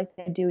stuff, like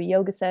they do a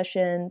yoga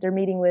session. They're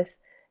meeting with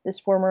this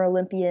former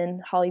Olympian,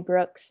 Holly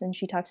Brooks, and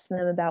she talks to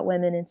them about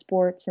women in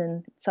sports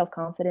and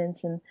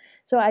self-confidence. And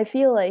so I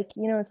feel like,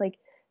 it's like,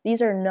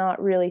 these are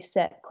not really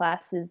set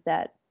classes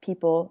that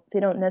they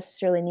don't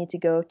necessarily need to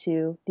go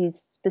to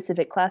these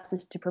specific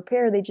classes to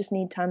prepare. They just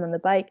need time on the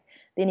bike.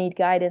 They need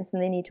guidance,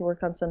 and they need to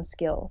work on some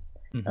skills.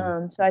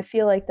 So I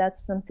feel like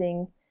that's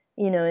something,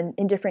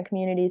 in different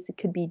communities, it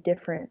could be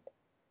different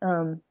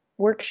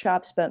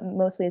workshops, but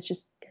mostly it's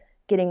just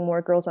getting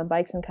more girls on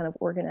bikes and kind of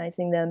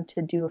organizing them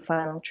to do a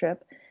final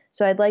trip.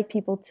 So I'd like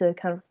people to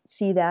kind of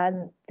see that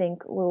and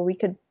think, well, we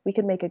could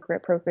make a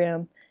Grit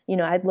program.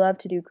 I'd love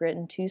to do Grit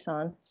in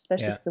Tucson,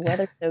 especially because the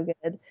weather's so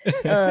good.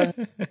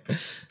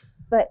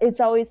 but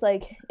it's always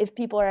like if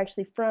people are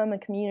actually from a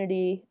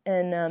community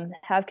and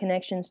have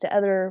connections to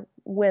other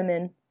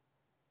women,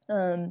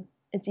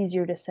 it's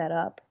easier to set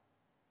up,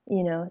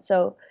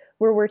 So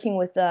we're working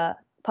with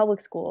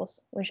public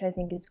schools, which I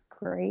think is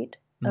great.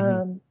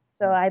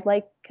 So I'd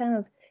like kind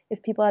of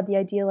if people had the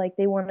idea like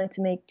they wanted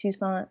to make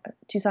Tucson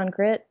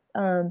Grit,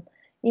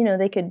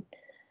 they could.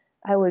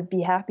 I would be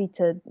happy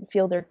to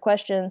field their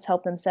questions,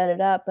 help them set it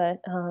up,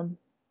 but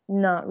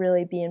not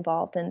really be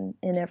involved in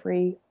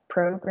every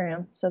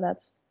program. So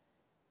that's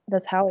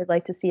how I'd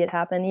like to see it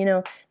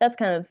happen. That's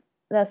kind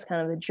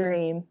of a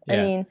dream. Yeah. I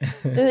mean,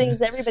 the thing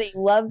is, everybody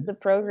loves the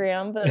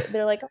program, but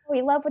they're like, "Oh,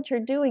 we love what you're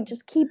doing.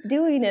 Just keep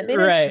doing it." They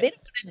don't want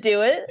to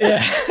do it.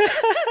 Yeah.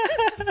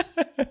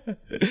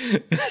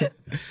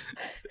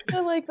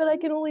 I'm like, but I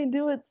can only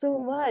do it so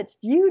much.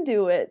 You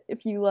do it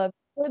if you love it.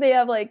 Or they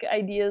have like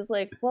ideas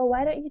like, well,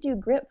 why don't you do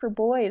grit for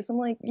boys? I'm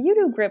like, you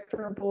do grit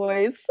for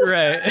boys.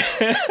 Right.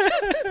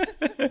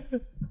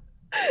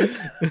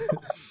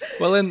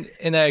 Well, in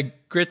a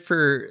grit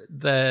for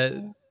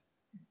the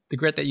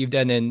grit that you've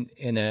done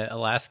in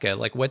Alaska,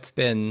 like what's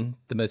been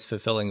the most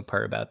fulfilling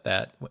part about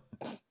that?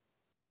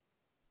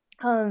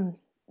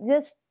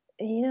 Just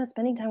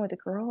spending time with the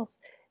girls.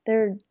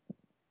 They're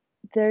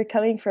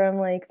coming from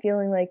like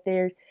feeling like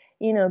they're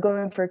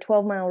going for a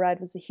 12-mile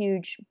ride was a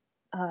huge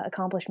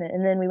accomplishment,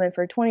 and then we went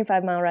for a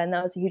 25-mile ride, and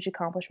that was a huge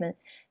accomplishment,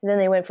 and then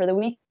they went for the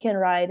weekend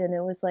ride, and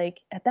it was like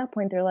at that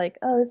point they're like,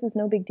 oh, this is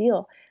no big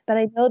deal. But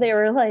I know they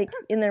were like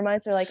in their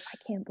minds they're like, I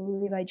can't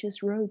believe I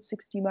just rode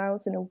 60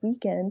 miles in a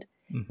weekend,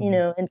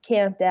 and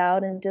camped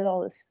out and did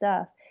all this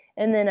stuff.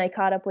 And then I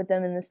caught up with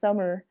them in the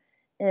summer,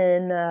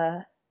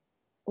 and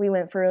we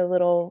went for a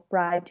little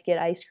ride to get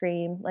ice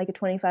cream, like a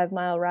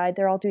 25-mile ride.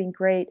 They're all doing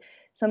great.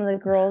 Some of the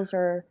girls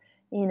are,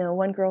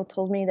 one girl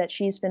told me that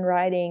she's been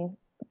riding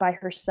by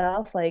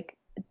herself, like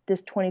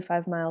this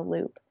 25-mile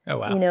loop. Oh,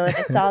 wow. And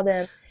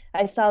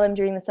I saw them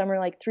during the summer,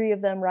 like 3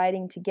 of them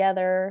riding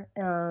together.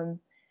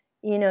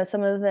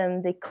 Some of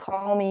them, they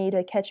call me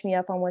to catch me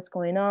up on what's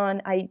going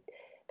on.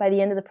 By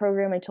the end of the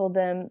program, I told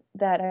them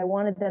that I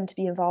wanted them to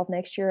be involved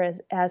next year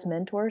as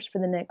mentors for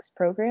the next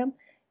program.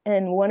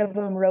 And one of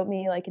them wrote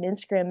me like an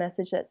Instagram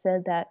message that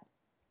said that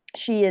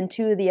she and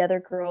 2 of the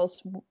other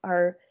girls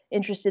are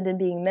interested in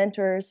being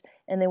mentors,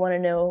 and they want to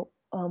know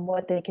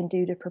what they can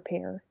do to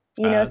prepare.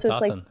 So it's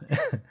awesome.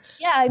 Like,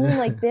 yeah, I mean,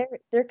 like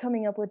they're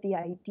coming up with the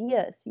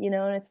ideas,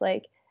 and it's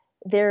like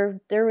they're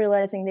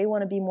realizing they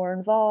want to be more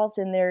involved,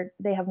 and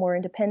they have more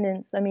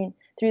independence. I mean,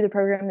 through the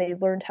program, they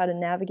learned how to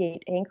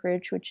navigate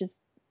Anchorage, which is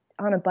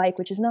on a bike,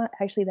 which is not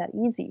actually that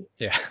easy.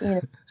 Yeah.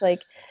 It's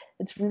like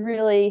it's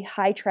really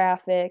high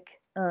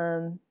traffic.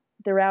 The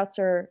routes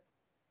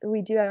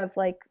we do have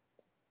like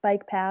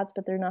bike paths,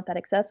 but they're not that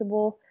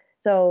accessible.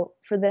 So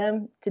for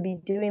them to be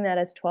doing that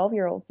as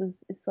 12-year-olds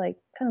it's like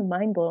kind of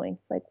mind blowing.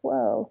 It's like,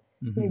 whoa,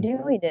 they're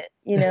doing it.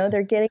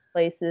 They're getting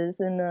places,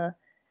 and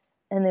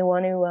they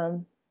want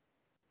to,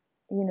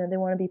 they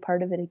want to be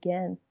part of it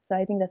again. So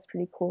I think that's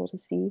pretty cool to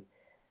see.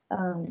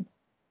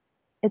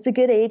 It's a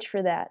good age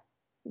for that.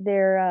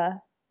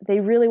 They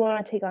really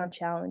want to take on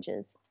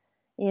challenges.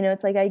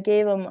 It's like I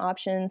gave them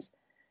options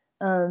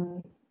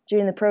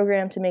during the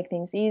program to make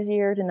things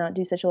easier, to not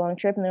do such a long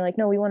trip, and they're like,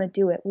 no, we want to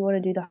do it. We want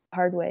to do the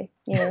hard way.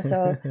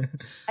 So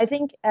I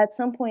think at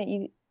some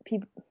point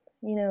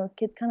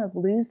kids kind of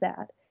lose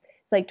that.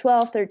 It's like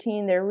 12,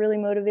 13, they're really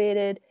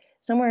motivated.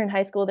 Somewhere in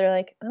high school, they're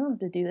like, I don't have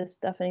to do this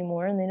stuff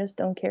anymore, and they just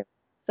don't care.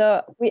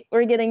 So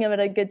we're getting them at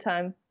a good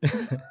time.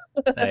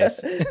 Nice.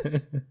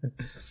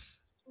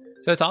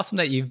 So it's awesome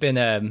that you've been,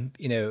 an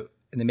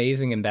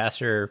amazing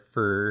ambassador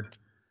for.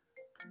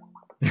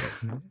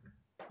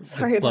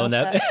 Sorry blown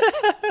about up.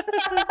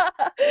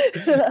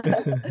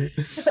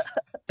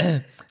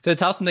 that. So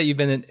it's awesome that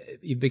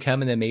you've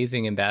become an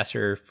amazing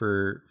ambassador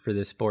for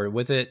this sport.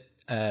 Was it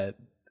a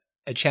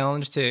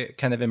challenge to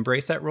kind of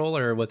embrace that role,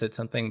 or was it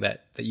something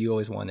that you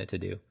always wanted to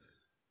do?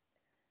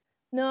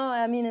 No,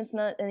 I mean, it's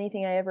not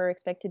anything I ever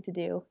expected to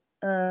do.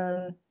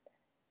 And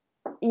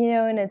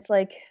it's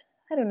like,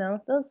 I don't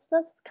know,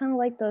 that's kind of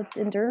like the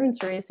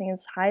endurance racing,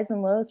 is highs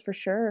and lows for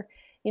sure.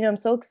 I'm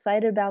so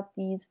excited about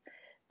these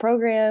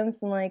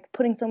programs and like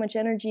putting so much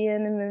energy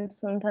in, and then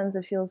sometimes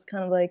it feels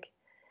kind of like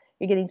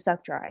you're getting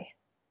sucked dry,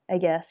 I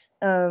guess.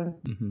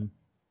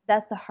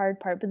 That's the hard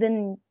part. But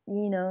then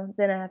I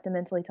have to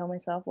mentally tell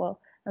myself, well,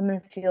 I'm going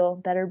to feel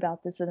better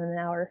about this in an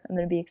hour. I'm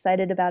going to be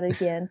excited about it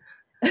again.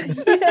 That's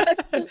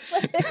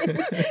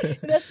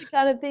the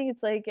kind of thing.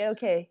 It's like,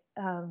 okay,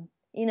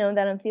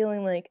 that I'm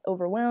feeling like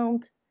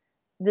overwhelmed,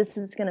 this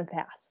is going to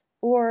pass.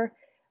 Or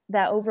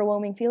that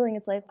overwhelming feeling,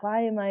 it's like,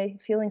 why am I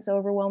feeling so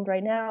overwhelmed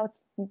right now?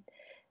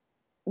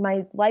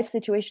 My life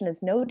situation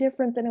is no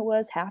different than it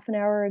was half an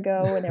hour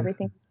ago, and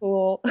everything's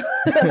cool.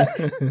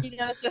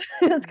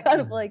 It's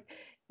kind of like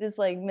this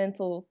like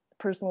mental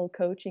personal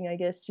coaching, I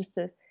guess, just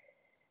to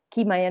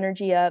keep my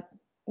energy up,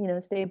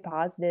 stay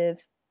positive,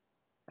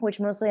 which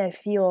mostly I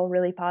feel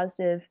really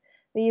positive.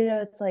 But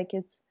it's like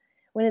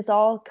when it's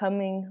all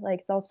coming,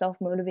 like it's all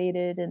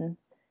self-motivated, and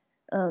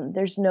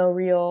there's no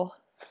real,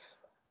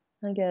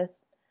 I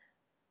guess,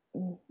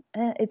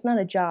 it's not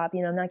a job,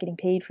 I'm not getting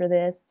paid for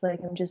this. It's like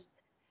I'm just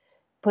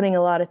putting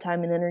a lot of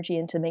time and energy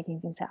into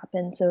making things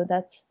happen. So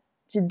that's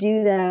to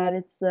do that.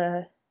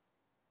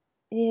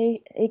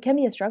 It can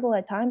be a struggle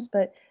at times,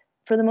 but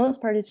for the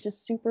most part, it's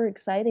just super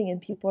exciting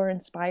and people are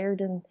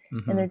inspired and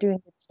they're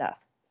doing good stuff.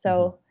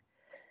 So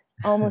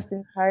almost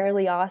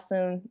entirely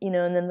awesome,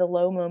 and then the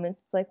low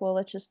moments, it's like, well,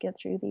 let's just get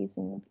through these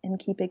and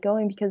keep it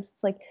going, because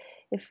it's like,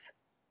 if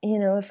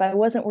I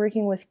wasn't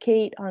working with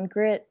Kate on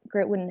grit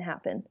wouldn't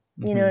happen,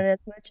 and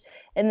as much.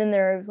 And then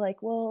they're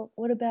like, well,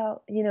 what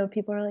about,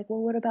 people are like,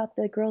 well, what about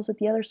the girls at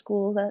the other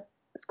schools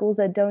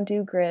that don't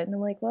do grit? And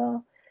I'm like,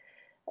 well,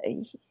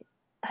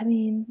 I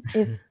mean,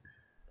 if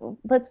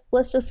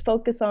let's just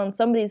focus on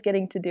somebody's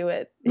getting to do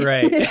it.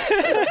 Right.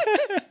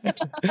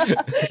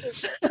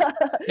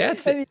 Yeah,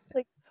 I mean,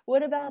 like,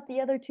 what about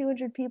the other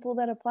 200 people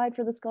that applied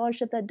for the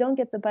scholarship that don't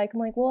get the bike? I'm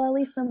like, well, at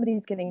least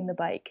somebody's getting the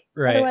bike.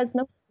 Right.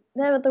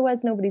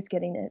 Otherwise nobody's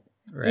getting it.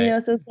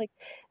 Right. So it's like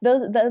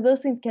those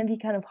things can be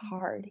kind of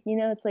hard.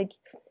 It's like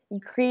you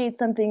create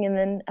something and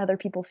then other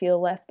people feel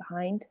left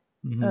behind.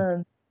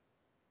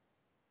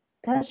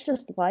 That's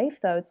just life,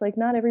 though. It's like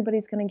not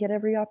everybody's going to get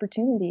every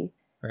opportunity,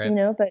 right.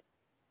 But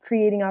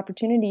creating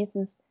opportunities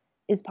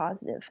is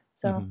positive.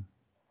 So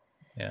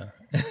yeah,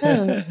 I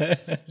don't know.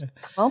 It's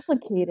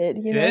complicated,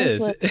 It is.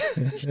 It's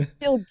like you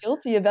feel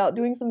guilty about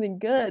doing something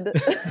good.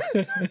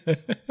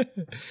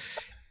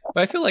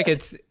 But I feel like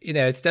it's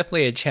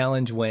definitely a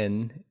challenge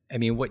when,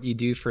 what you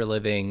do for a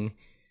living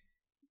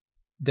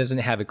doesn't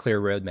have a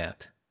clear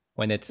roadmap,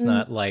 when it's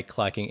not like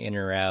clocking in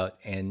or out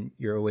and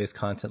you're always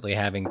constantly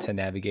having to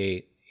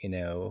navigate,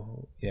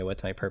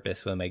 what's my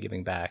purpose? What am I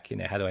giving back?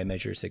 How do I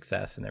measure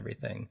success and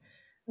everything?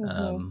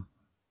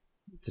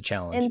 It's a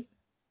challenge.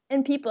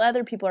 And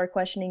other people are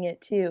questioning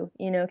it too,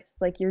 'cause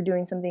it's like you're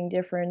doing something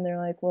different. They're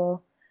like,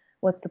 well,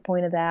 what's the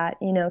point of that?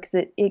 'Cause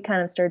it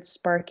kind of starts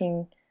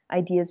sparking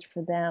ideas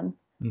for them,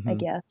 I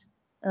guess.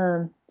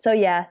 So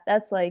yeah,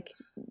 that's like,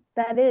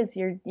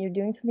 you're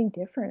doing something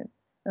different.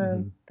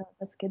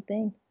 That's a good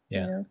thing.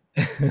 Yeah.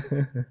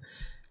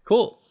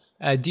 Cool.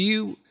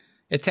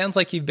 It sounds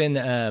like you've been,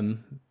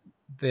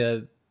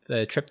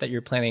 the trip that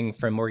you're planning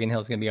from Morgan Hill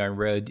is going to be on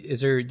road.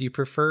 Do you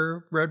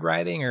prefer road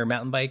riding or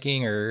mountain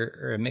biking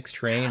or a mixed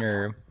terrain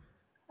or?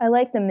 I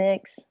like the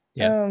mix.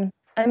 Yeah.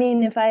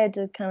 If I had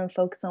to kind of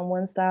focus on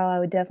one style, I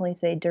would definitely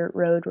say dirt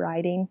road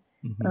riding.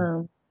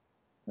 Dirt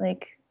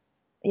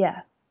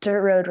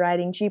road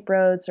riding, Jeep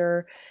roads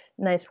or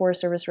nice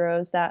Forest Service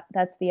roads.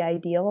 That's the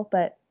ideal,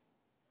 but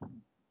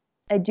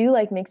I do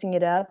like mixing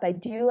it up. I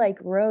do like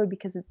road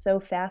because it's so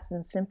fast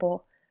and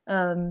simple.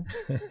 And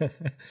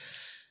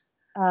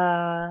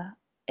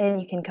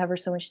you can cover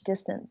so much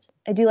distance.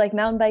 I do like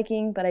mountain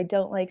biking, but I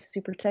don't like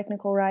super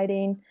technical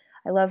riding.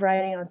 I love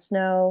riding on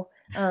snow.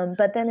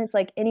 But then it's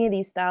like any of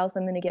these styles,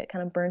 I'm going to get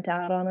kind of burnt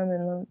out on them.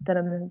 And then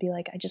I'm going to be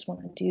like, I just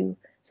want to do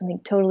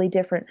something totally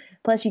different.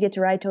 Plus you get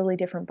to ride totally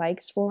different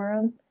bikes for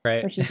them,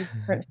 right, which is a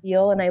different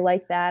feel. And I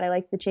like that. I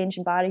like the change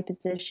in body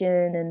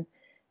position and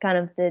kind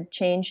of the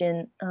change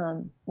in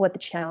what the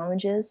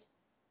challenge is.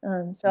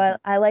 So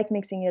I like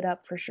mixing it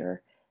up for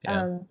sure.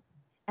 Yeah.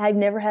 I've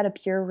never had a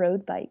pure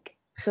road bike.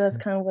 So that's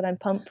kind of what I'm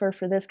pumped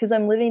for this, because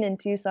I'm living in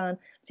Tucson,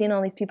 seeing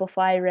all these people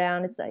fly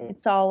around.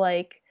 It's all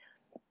like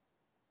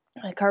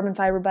carbon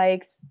fiber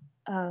bikes,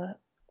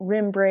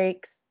 rim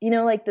brakes,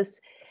 like this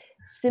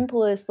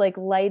simplest, like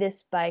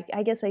lightest bike.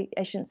 I guess I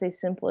shouldn't say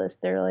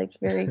simplest. They're like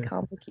very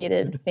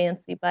complicated,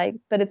 fancy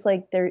bikes, but it's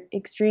like they're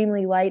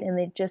extremely light and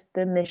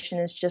the mission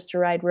is just to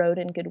ride road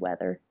in good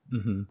weather.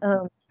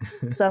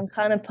 So I'm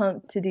kind of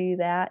pumped to do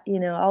that.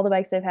 All the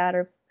bikes I've had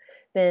have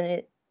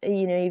been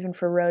even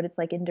for road, it's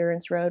like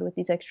endurance road with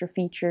these extra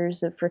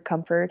features for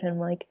comfort. And I'm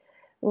like,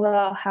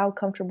 well, how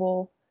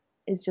comfortable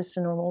is just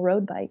a normal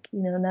road bike?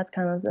 And that's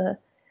kind of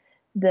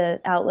the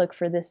outlook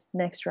for this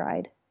next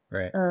ride.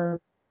 Right.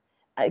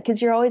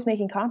 Because you're always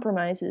making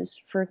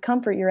compromises. For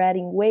comfort, you're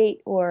adding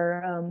weight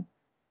or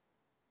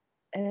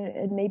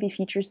and maybe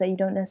features that you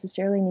don't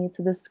necessarily need.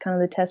 So this is kind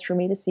of the test for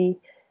me to see,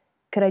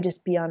 could I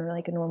just be on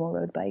like a normal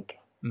road bike?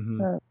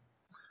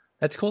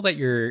 That's cool that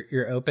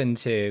you're open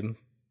to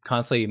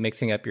constantly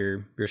mixing up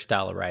your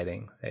style of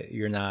riding.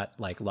 You're not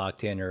like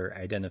locked in or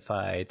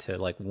identified to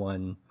like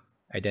one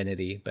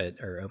identity,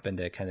 but are open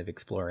to kind of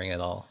exploring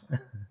it all.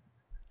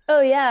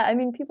 Oh yeah,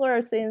 people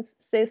are say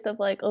stuff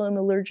like, "Oh, I'm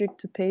allergic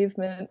to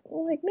pavement."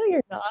 I'm like, no,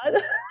 you're not.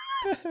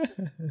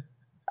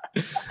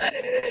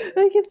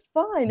 Like, it's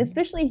fine.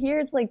 Especially here,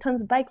 it's like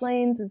tons of bike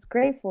lanes. It's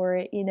great for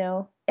it,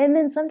 And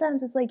then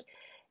sometimes it's like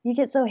you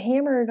get so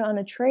hammered on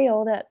a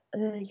trail that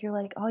you're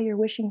like, all you're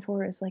wishing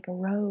for is like a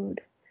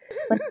road.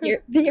 Like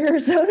the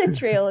Arizona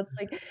trail, it's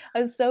like I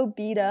was so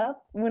beat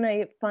up when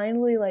I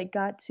finally like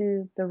got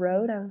to the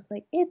road. I was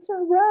like, it's a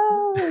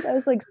road. I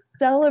was like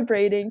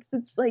celebrating because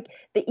it's like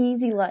the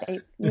easy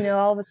life,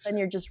 all of a sudden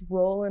you're just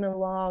rolling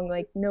along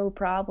like no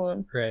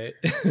problem. Right.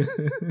 So,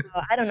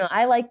 I don't know.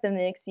 I like the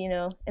mix,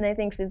 and I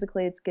think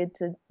physically it's good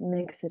to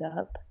mix it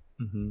up.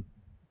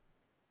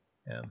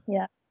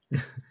 Yeah.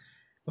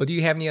 Well, do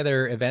you have any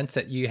other events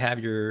that you have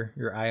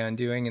your eye on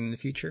doing in the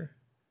future?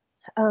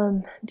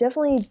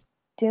 Definitely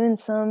doing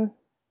some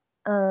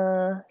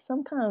kind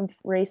of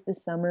race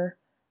this summer.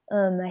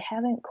 I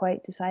haven't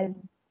quite decided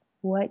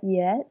what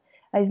yet.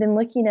 I've been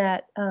looking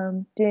at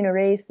doing a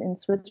race in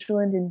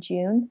Switzerland in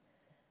June.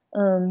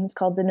 It's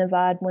called the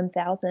Nevada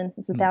 1000.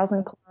 It's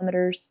 1,000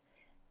 kilometers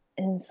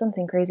and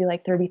something crazy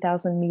like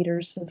 30,000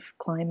 meters of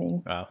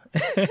climbing. Wow.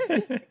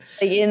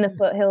 Like in the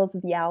foothills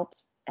of the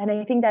Alps. And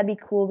I think that'd be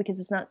cool because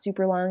it's not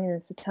super long and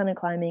it's a ton of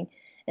climbing.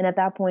 And at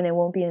that point, I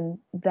won't be in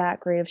that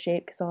great of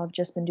shape because I'll have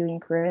just been doing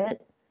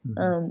grit.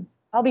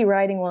 I'll be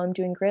riding while I'm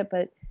doing grit,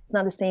 but it's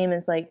not the same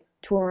as like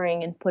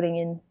touring and putting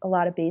in a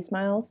lot of base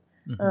miles.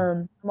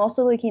 I'm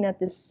also looking at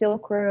this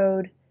Silk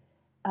Road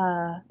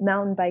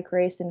mountain bike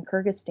race in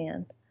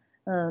Kyrgyzstan.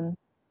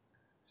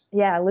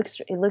 Yeah,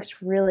 it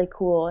looks really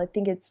cool. I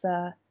think it's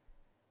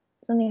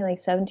something like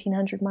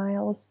 1,700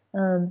 miles.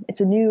 It's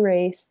a new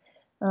race,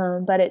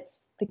 but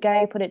it's the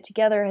guy who put it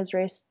together has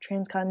raced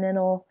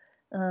transcontinental,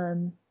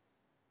 and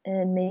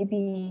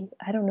maybe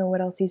I don't know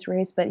what else he's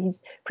raced, but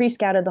he's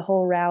pre-scouted the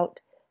whole route.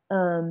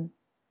 And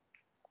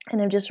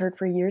I've just heard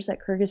for years that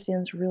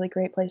Kyrgyzstan's a really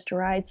great place to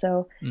ride.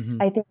 So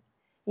I think,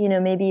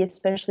 maybe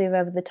especially if I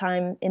have the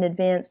time in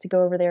advance to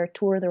go over there,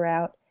 tour the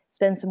route,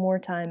 spend some more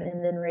time,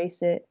 and then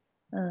race it.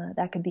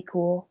 That could be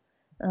cool.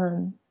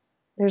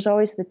 There's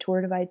always the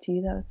Tour Divide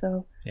too, though.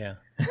 So yeah,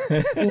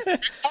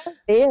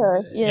 it's there.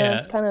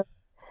 It's kind of,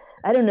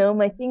 I don't know.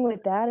 My thing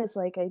with that is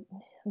like I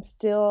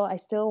still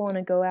want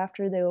to go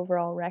after the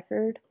overall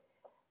record,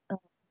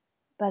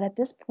 but at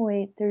this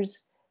point,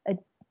 there's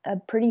a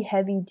pretty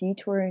heavy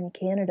detour in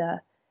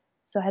Canada,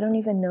 so I don't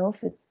even know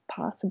if it's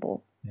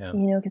possible. Yeah.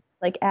 Because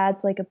it's like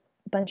adds like a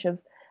bunch of.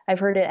 I've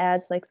heard it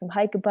adds like some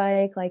hike a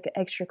bike, like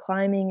extra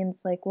climbing, and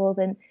it's like, well,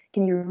 then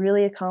can you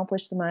really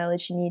accomplish the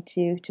mileage you need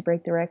to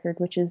break the record,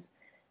 which is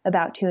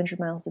about 200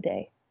 miles a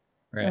day?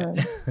 Right.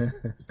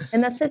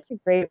 And that's such a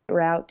great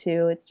route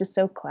too. It's just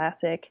so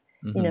classic,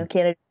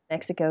 Canada,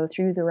 Mexico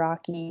through the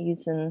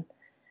Rockies,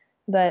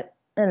 but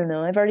I don't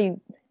know. I've already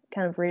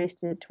kind of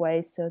raced it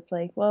twice, so it's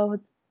like, well,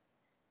 it's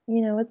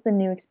the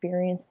new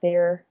experience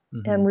there.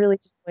 And I'm really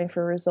just going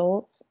for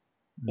results.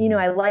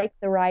 I like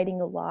the riding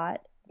a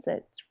lot.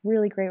 It's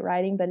really great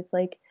riding, but it's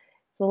like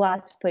it's a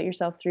lot to put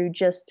yourself through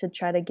just to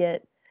try to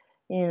get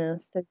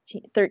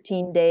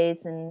 13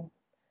 days and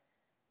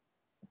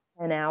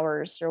 10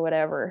 hours or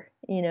whatever,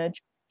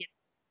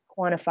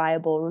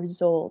 quantifiable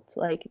result.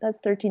 Like that's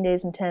 13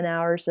 days and 10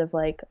 hours of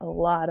like a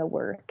lot of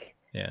work.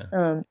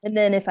 Yeah. And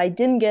then if I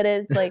didn't get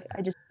it, it's like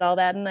I just did all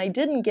that and I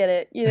didn't get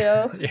it,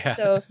 Yeah.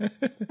 So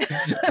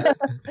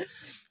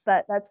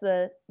but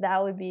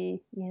that would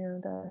be,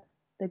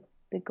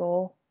 the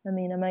goal. I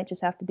mean, I might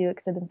just have to do it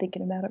because I've been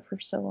thinking about it for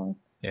so long.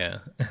 Yeah.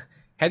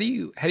 How do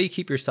you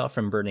keep yourself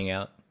from burning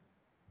out?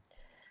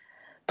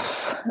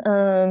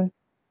 I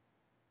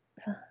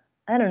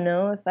don't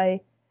know if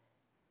I'm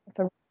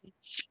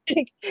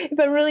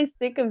really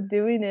sick of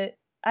doing it.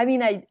 I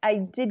mean, I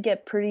did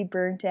get pretty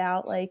burnt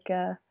out like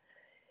 2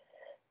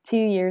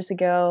 years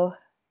ago.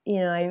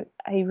 I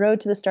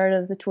rode to the start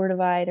of the Tour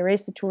Divide. I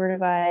raced the Tour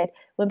Divide,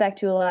 went back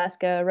to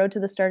Alaska, rode to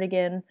the start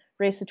again,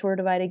 raced the Tour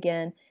Divide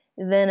again.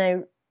 Then I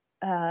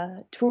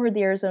toured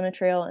the Arizona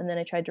Trail, and then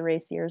I tried to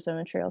race the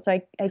Arizona Trail. So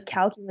I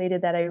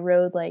calculated that I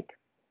rode like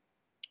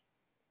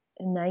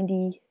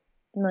 90,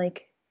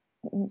 like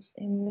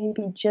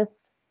maybe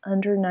just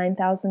under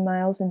 9,000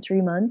 miles in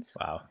 3 months.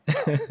 Wow.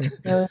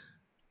 I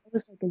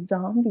was like a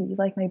zombie.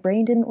 Like my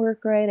brain didn't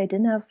work right. I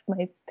didn't have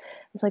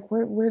it's like,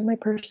 where'd my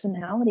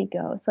personality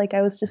go? It's like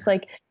I was just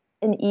like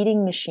an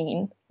eating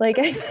machine. Like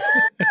I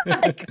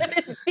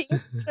couldn't think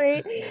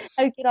straight.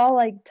 I'd get all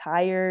like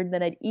tired,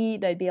 then I'd eat,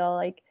 and I'd be all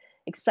like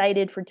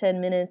excited for 10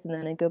 minutes, and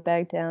then I'd go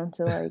back down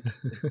to like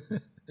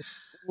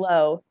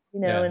low,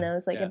 and I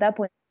was like at that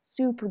point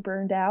super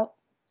burned out.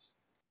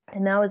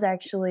 And that was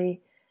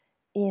actually,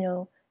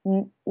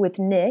 with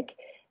Nick,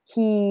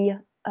 he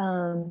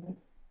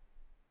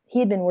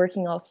had been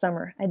working all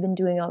summer. I'd been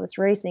doing all this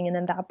racing, and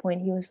at that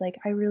point he was like,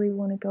 I really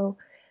want to go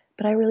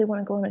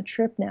on a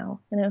trip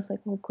now. And I was like,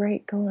 well,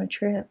 great, go on a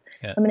trip.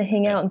 Yeah. I'm going to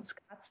hang out in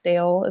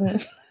Scottsdale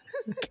and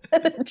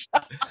get a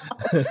job.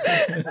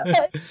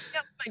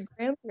 My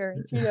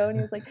grandparents, and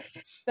he was like,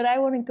 but I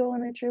want to go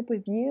on a trip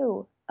with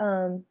you.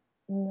 And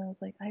I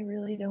was like, I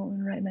really don't want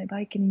to ride my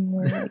bike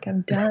anymore. Like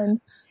I'm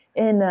done.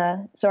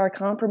 And so our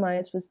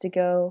compromise was to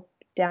go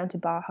down to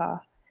Baja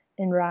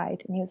and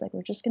ride. And he was like,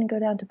 we're just going to go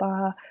down to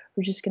Baja.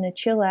 We're just going to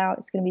chill out.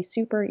 It's going to be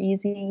super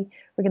easy.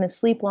 We're going to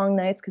sleep long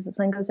nights because the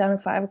sun goes down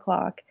at 5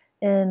 o'clock.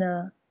 And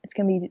it's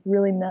going to be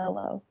really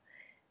mellow.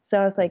 So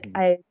I was like,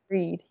 I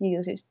agreed. He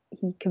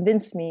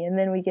convinced me. And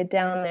then we get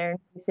down there, and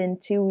within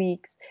 2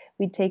 weeks,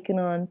 we'd taken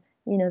on,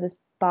 this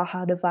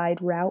Baja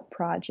Divide route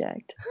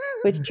project,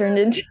 which turned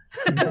into,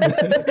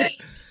 into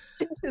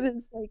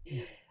this like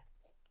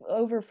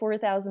over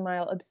 4,000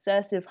 mile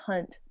obsessive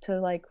hunt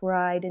to like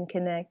ride and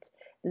connect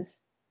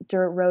this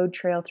dirt road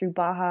trail through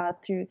Baja,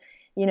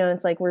 you know,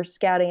 it's like we're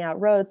scouting out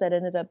roads that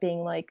ended up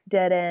being like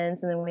dead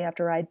ends, and then we have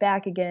to ride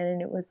back again.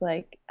 And it was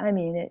like, I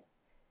mean,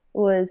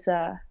 was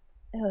it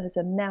was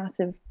a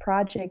massive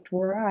project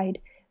ride.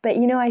 But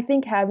you know, I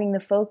think having the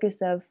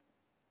focus of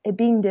it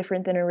being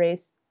different than a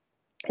race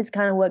is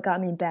kind of what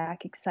got me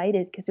back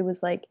excited, because it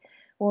was like,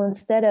 well,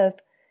 instead of,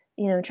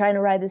 you know, trying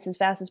to ride this as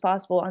fast as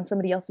possible on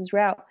somebody else's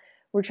route,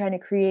 we're trying to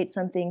create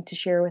something to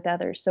share with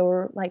others. So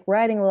we're like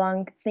riding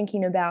along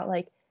thinking about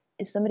like,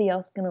 is somebody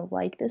else going to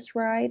like this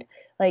ride?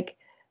 Like,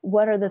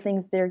 what are the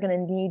things they're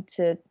going to need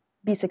to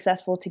be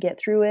successful to get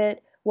through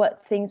it?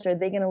 What things are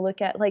they going to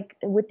look at, like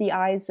with the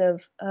eyes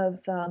of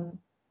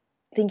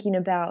thinking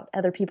about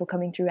other people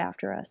coming through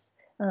after us?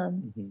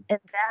 And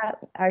that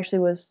actually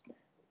was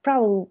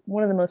probably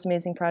one of the most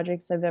amazing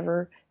projects I've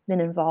ever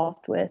been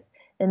involved with.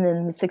 And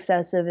then the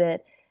success of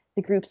it,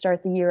 the group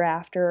start the year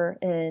after,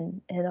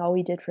 and all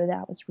we did for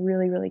that was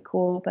really, really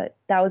cool. But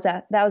that was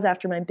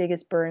after my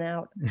biggest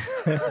burnout.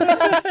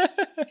 I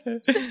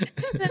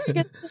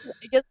guess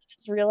I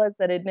just realized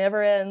that it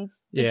never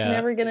ends. Yeah. It's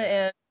never gonna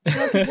end.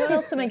 What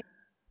else am I?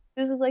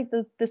 This is like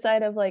the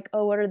side of like,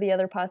 oh, what are the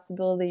other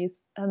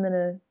possibilities? I'm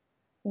gonna,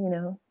 you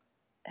know,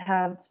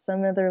 have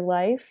some other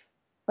life.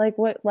 Like,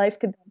 what life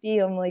could that be?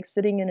 I'm like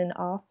sitting in an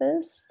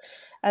office.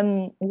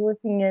 I'm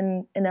working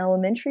in an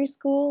elementary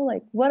school.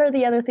 Like, what are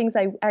the other things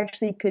I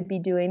actually could be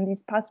doing?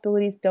 These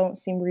possibilities don't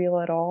seem real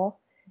at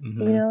all.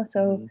 You know,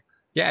 so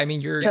yeah, I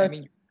mean,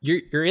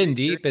 you're in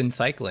deep in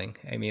cycling.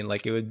 I mean,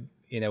 like, it would,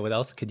 you know, what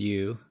else could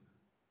you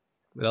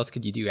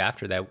do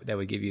after that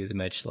would give you as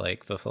much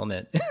like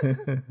fulfillment?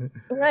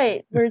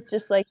 Right, where it's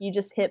just like you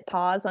just hit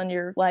pause on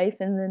your life,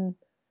 and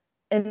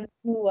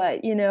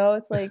what, you know,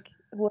 it's like,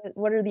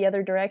 what are the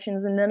other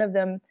directions? And none of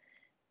them,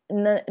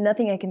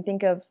 nothing I can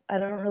think of. I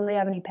don't really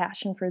have any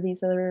passion for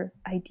these other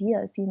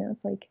ideas. You know,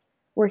 it's like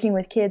working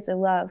with kids I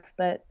love,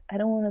 but I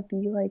don't want to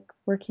be like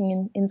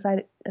working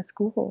inside a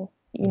school,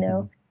 you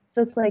know?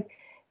 So it's like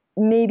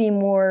maybe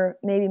more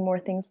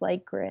things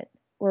like Grit,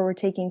 where we're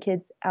taking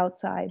kids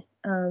outside,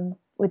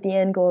 with the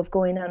end goal of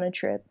going on a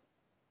trip,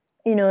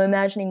 you know,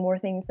 imagining more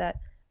things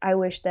that I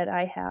wish that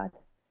I had.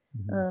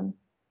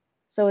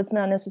 So it's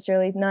not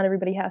necessarily, not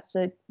everybody has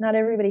to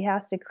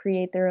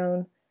create their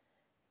own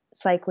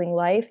cycling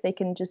life. They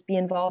can just be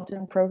involved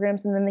in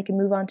programs, and then they can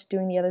move on to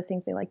doing the other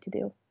things they like to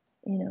do,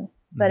 you know.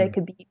 But it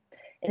could be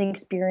an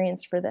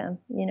experience for them,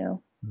 you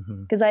know,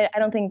 because I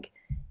don't think,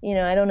 you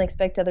know, I don't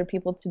expect other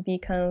people to be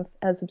kind of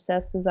as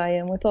obsessed as I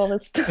am with all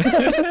this stuff.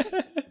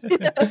 You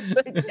know,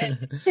 like,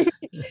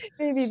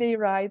 maybe they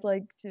ride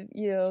like,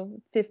 you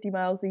know, 50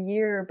 miles a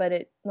year, but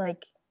it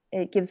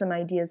gives them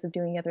ideas of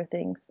doing other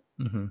things.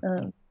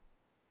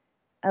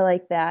 I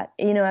like that.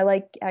 You know, I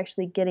like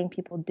actually getting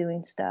people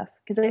doing stuff,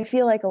 because I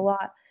feel like a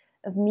lot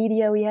of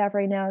media we have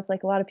right now is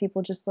like a lot of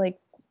people just like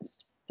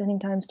spending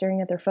time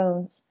staring at their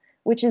phones,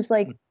 which is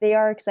like, they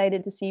are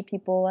excited to see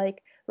people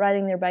like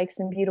riding their bikes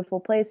in beautiful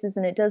places,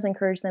 and it does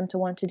encourage them to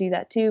want to do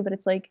that too. But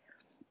it's like,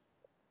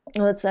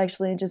 let's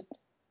actually just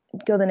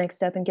go the next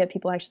step and get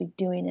people actually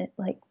doing it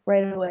like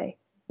right away,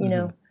 you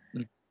know.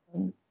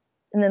 And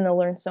then they'll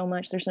learn so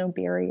much. There's no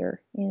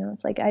barrier, you know.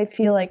 It's like, I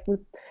feel like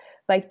with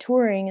bike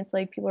touring, it's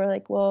like people are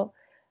like, well,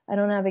 I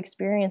don't have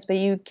experience, but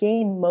you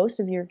gain most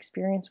of your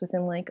experience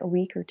within like a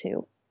week or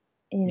two,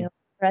 you know.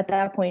 At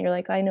that point, you're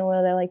like, I know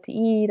what I like to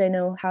eat, I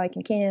know how I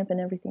can camp and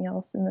everything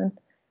else, and then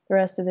the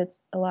rest of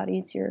it's a lot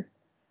easier.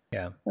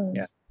 Yeah.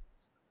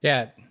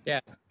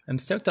 I'm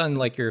stoked on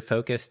like your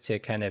focus to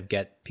kind of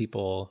get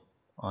people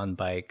on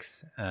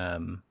bikes,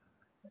 and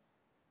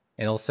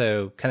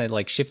also kind of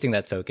like shifting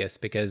that focus,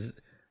 because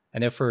I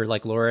know for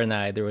like Laura and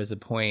I, there was a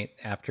point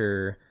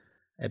after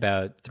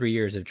about 3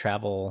 years of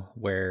travel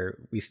where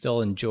we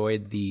still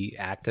enjoyed the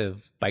act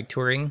of bike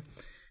touring,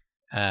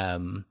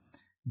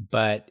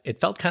 but it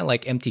felt kind of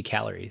like empty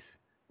calories.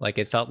 Like,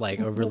 it felt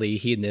like overly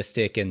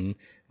hedonistic, and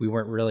we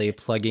weren't really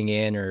plugging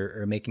in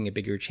or making a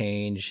bigger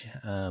change.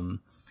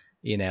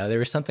 You know, there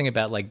was something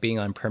about like being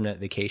on permanent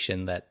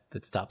vacation that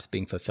stops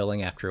being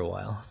fulfilling after a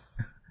while.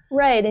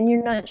 Right, and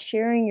you're not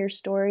sharing your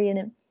story, and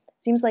it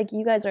seems like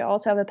you guys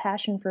also have a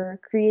passion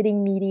for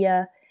creating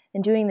media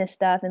and doing this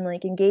stuff and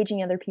like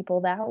engaging other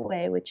people that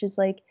way, which is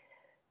like,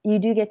 you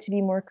do get to be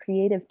more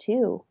creative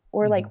too,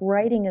 or like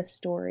writing a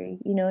story,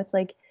 you know. It's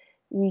like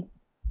the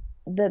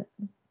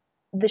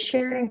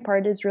sharing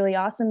part is really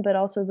awesome, but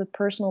also the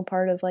personal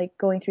part of like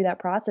going through that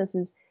process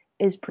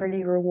is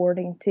pretty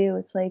rewarding too.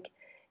 It's like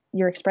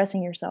you're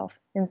expressing yourself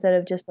instead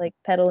of just like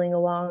pedaling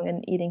along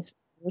and eating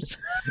s'mores.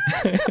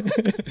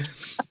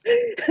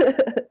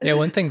 Yeah,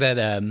 one thing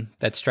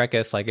that struck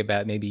us like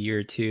about maybe a year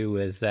or two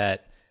is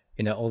that,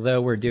 you know,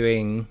 although we're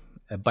doing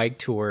a bike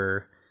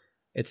tour,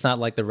 it's not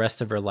like the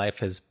rest of our life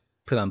has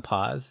put on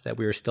pause, that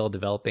we were still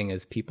developing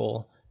as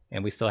people,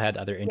 and we still had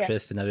other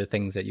interests and other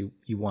things that you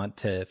want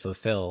to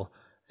fulfill.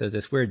 So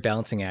this weird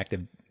balancing act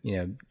of, you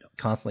know,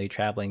 constantly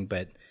traveling,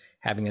 but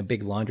having a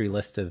big laundry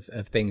list of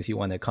things you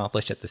want to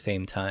accomplish at the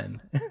same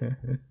time.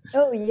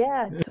 Oh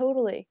yeah,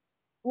 totally.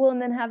 Well,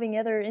 and then having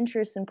other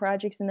interests and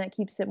projects, and that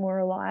keeps it more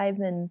alive.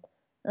 And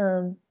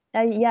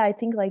I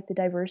think like the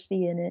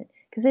diversity in it,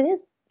 because it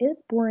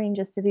is boring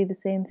just to do the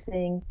same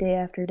thing day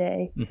after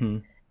day. Hmm.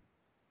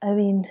 I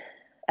mean,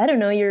 I don't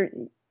know, your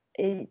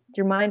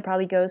mind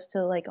probably goes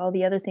to like all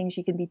the other things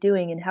you could be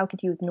doing, and how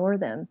could you ignore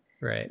them?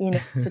 Right. You know,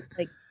 if it's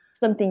like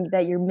something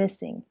that you're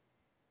missing.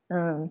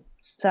 Um,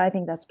 so I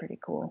think that's pretty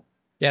cool.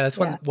 Yeah, that's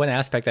Yeah. one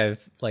aspect I've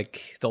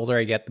like the older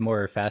I get, the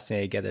more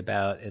fascinated I get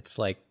about. It's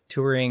like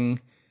touring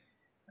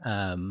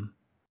um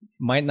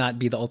might not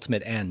be the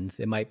ultimate ends.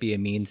 It might be a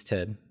means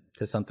to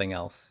something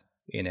else,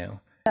 you know.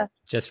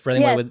 Just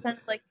running away Yeah, it's with kind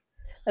of like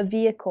a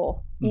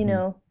vehicle,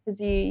 hmm because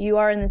you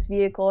are in this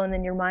vehicle, and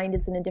then your mind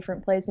is in a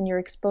different place, and you're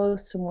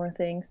exposed to more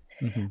things.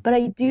 hmm But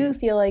I do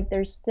feel like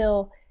there's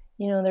still,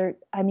 there.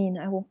 I mean,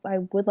 I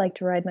would like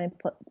to ride my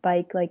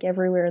bike like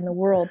everywhere in the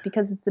world,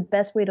 because it's the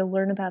best way to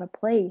learn about a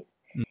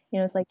place.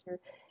 It's like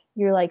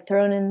you're like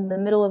thrown in the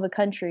middle of a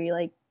country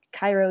like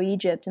Cairo,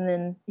 Egypt, and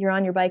then you're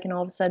on your bike, and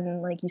all of a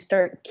sudden like you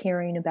start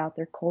caring about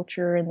their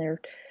culture and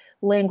their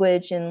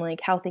language, and like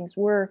how things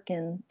work,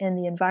 and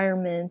the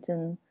environment.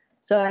 And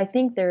so I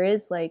think there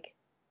is like,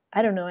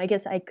 I don't know, I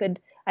guess I could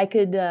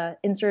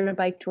insert a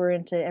bike tour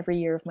into every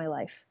year of my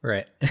life,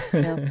 right.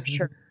 for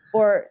sure.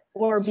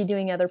 Or be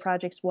doing other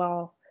projects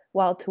while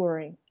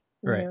touring,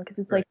 Right. because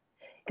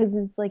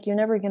it's like you're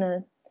never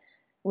gonna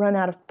run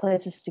out of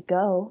places to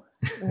go.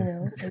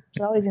 It's like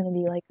there's always going to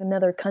be like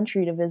another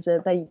country to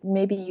visit that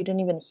maybe you didn't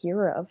even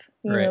hear of,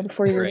 Right.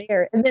 before you're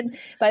there. And then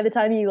by the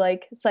time you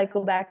like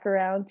cycle back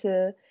around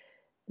to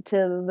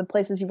the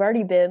places you've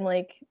already been,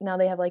 like now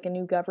they have like a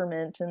new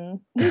government, and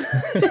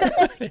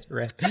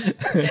Right.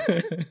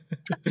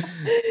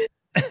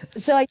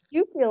 so I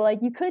do feel like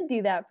you could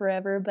do that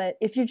forever. But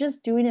if you're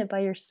just doing it by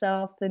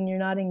yourself, then you're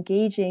not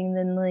engaging,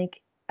 then like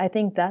I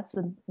think that's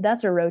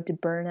a road to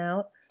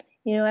burnout.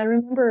 I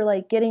remember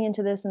like getting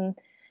into this and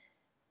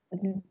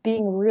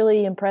being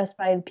really impressed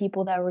by the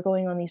people that were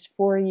going on these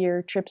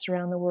 4-year trips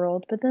around the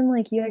world. But then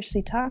like you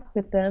actually talk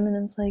with them, and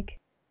it's like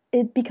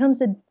it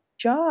becomes a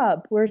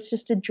job where it's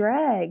just a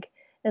drag,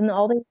 and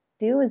all they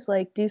do is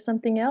like do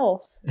something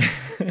else.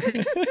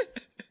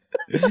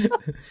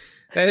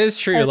 That is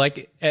true. And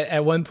Like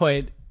at one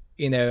point,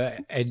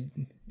 I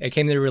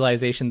came to the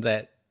realization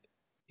that,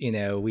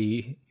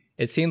 we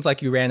it seems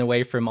like you ran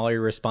away from all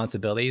your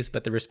responsibilities,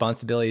 but the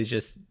responsibilities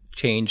just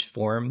changed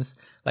forms.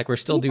 Like we're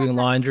still doing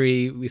yeah,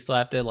 laundry, we still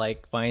have to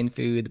like find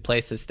food,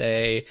 place to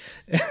stay.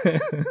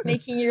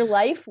 making your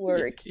life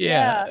work.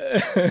 Yeah.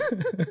 Yeah.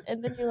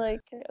 And then you're like,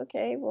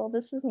 okay, well,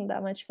 this isn't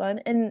that much fun.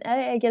 And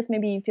I guess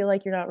maybe you feel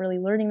like you're not really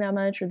learning that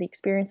much, or the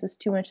experience is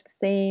too much the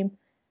same.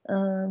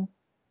 Um,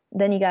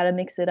 then you got to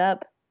mix it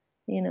up,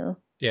 you know.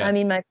 I Yeah.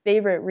 mean, my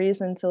favorite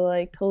reason to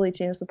like totally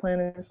change the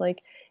planet is like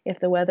if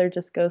the weather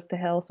just goes to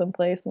hell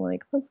someplace, I'm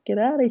like, let's get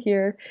out of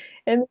here.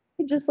 And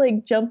you just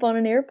like jump on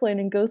an airplane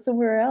and go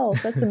somewhere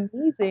else. That's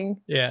amazing.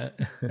 Yeah.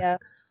 Yeah.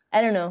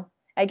 I don't know.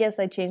 I guess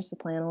I changed the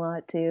plan a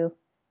lot too.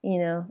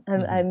 I'm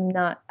Hmm. I'm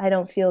not I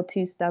don't feel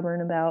too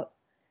stubborn about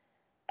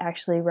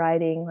actually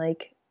riding.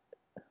 Like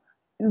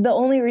the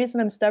only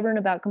reason I'm stubborn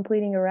about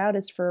completing a route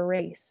is for a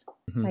race,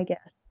 Hmm. I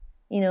guess.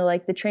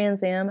 Like the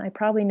Trans Am, I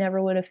probably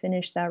never would have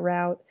finished that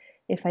route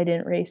if I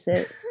didn't race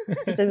it.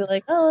 Because I'd be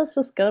like, oh, let's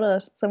just go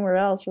to somewhere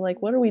else. You're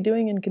like, what are we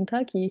doing in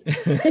Kentucky?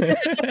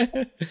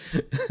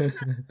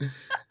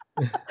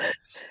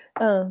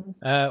 um,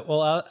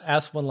 Well, I'll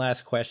ask one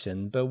last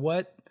question. But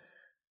what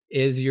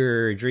is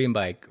your dream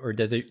bike, or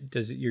does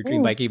your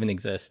dream mm, bike even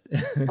exist?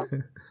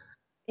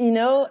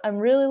 I'm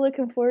really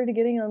looking forward to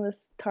getting on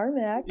this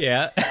tarmac.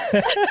 Yeah.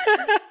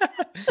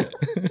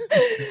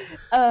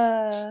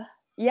 uh,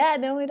 yeah,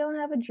 no, I don't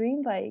have a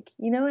dream bike,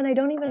 and I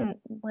don't even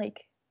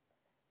like,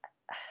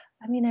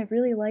 I mean, I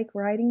really like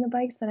riding the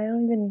bikes, but I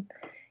don't even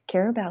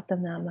care about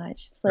them that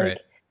much. It's Right.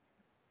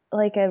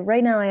 like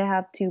right now I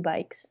have 2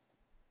 bikes,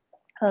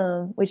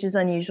 which is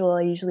unusual.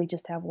 I usually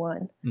just have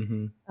one.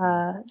 Hmm.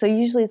 So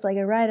usually it's like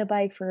I ride a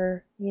bike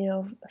for,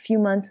 a few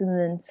months and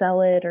then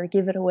sell it or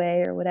give it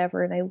away or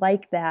whatever. And I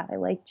like that. I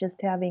like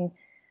just having,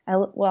 I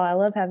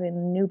love having a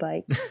new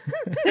bike.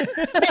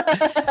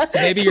 So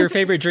maybe your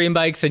favorite dream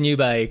bike's a new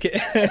bike.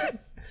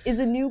 Is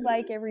a new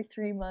bike every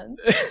 3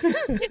 months.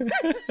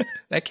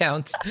 That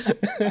counts.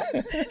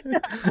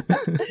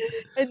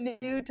 A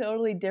new,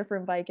 totally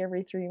different bike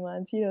every 3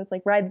 months. It's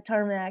like ride the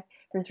tarmac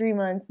for 3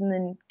 months and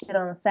then get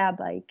on a fat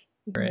bike,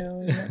 Right.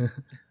 and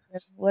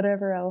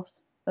whatever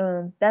else.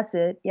 That's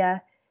it. Yeah.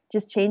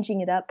 Just changing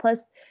it up.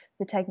 Plus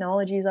the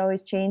technology is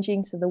always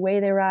changing. So the way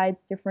they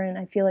ride's different.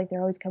 I feel like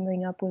they're always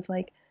coming up with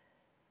like,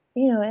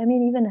 I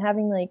mean, even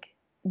having like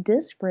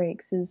disc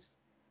brakes is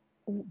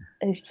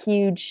a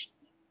huge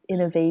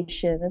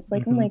innovation. It's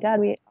like, oh Hmm. my God,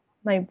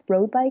 my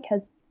road bike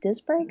has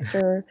disc brakes,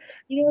 or,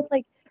 it's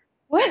like,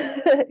 what?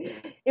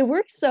 It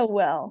works so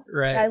well. I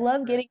Right.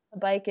 love getting a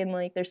bike and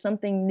like there's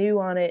something new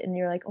on it, and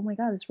you're like, oh my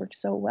God, this works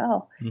so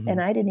well. Hmm.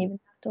 And I didn't even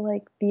have to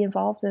like be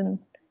involved in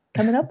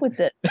coming up with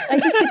it. I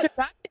just get to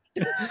ride it.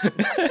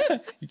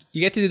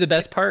 You get to do the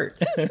best part.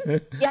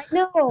 Yeah, I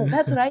know.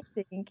 That's what I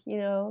think.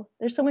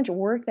 There's so much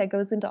work that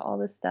goes into all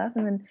this stuff,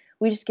 and then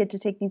we just get to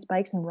take these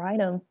bikes and ride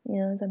them.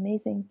 It's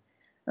amazing.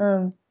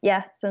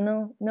 Yeah. So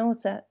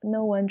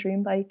no one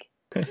dream bike.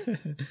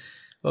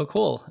 Well,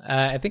 cool.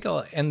 I think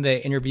I'll end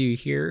the interview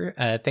here.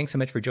 Thanks so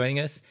much for joining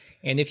us.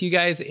 And if you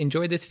guys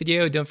enjoyed this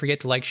video, don't forget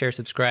to like, share,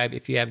 subscribe.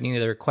 If you have any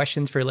other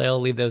questions for Lael,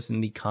 leave those in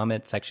the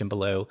comment section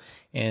below.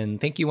 And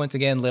thank you once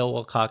again, Lael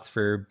Wilcox,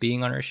 for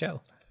being on our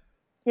show.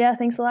 Yeah,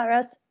 thanks a lot,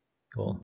 Russ. Cool.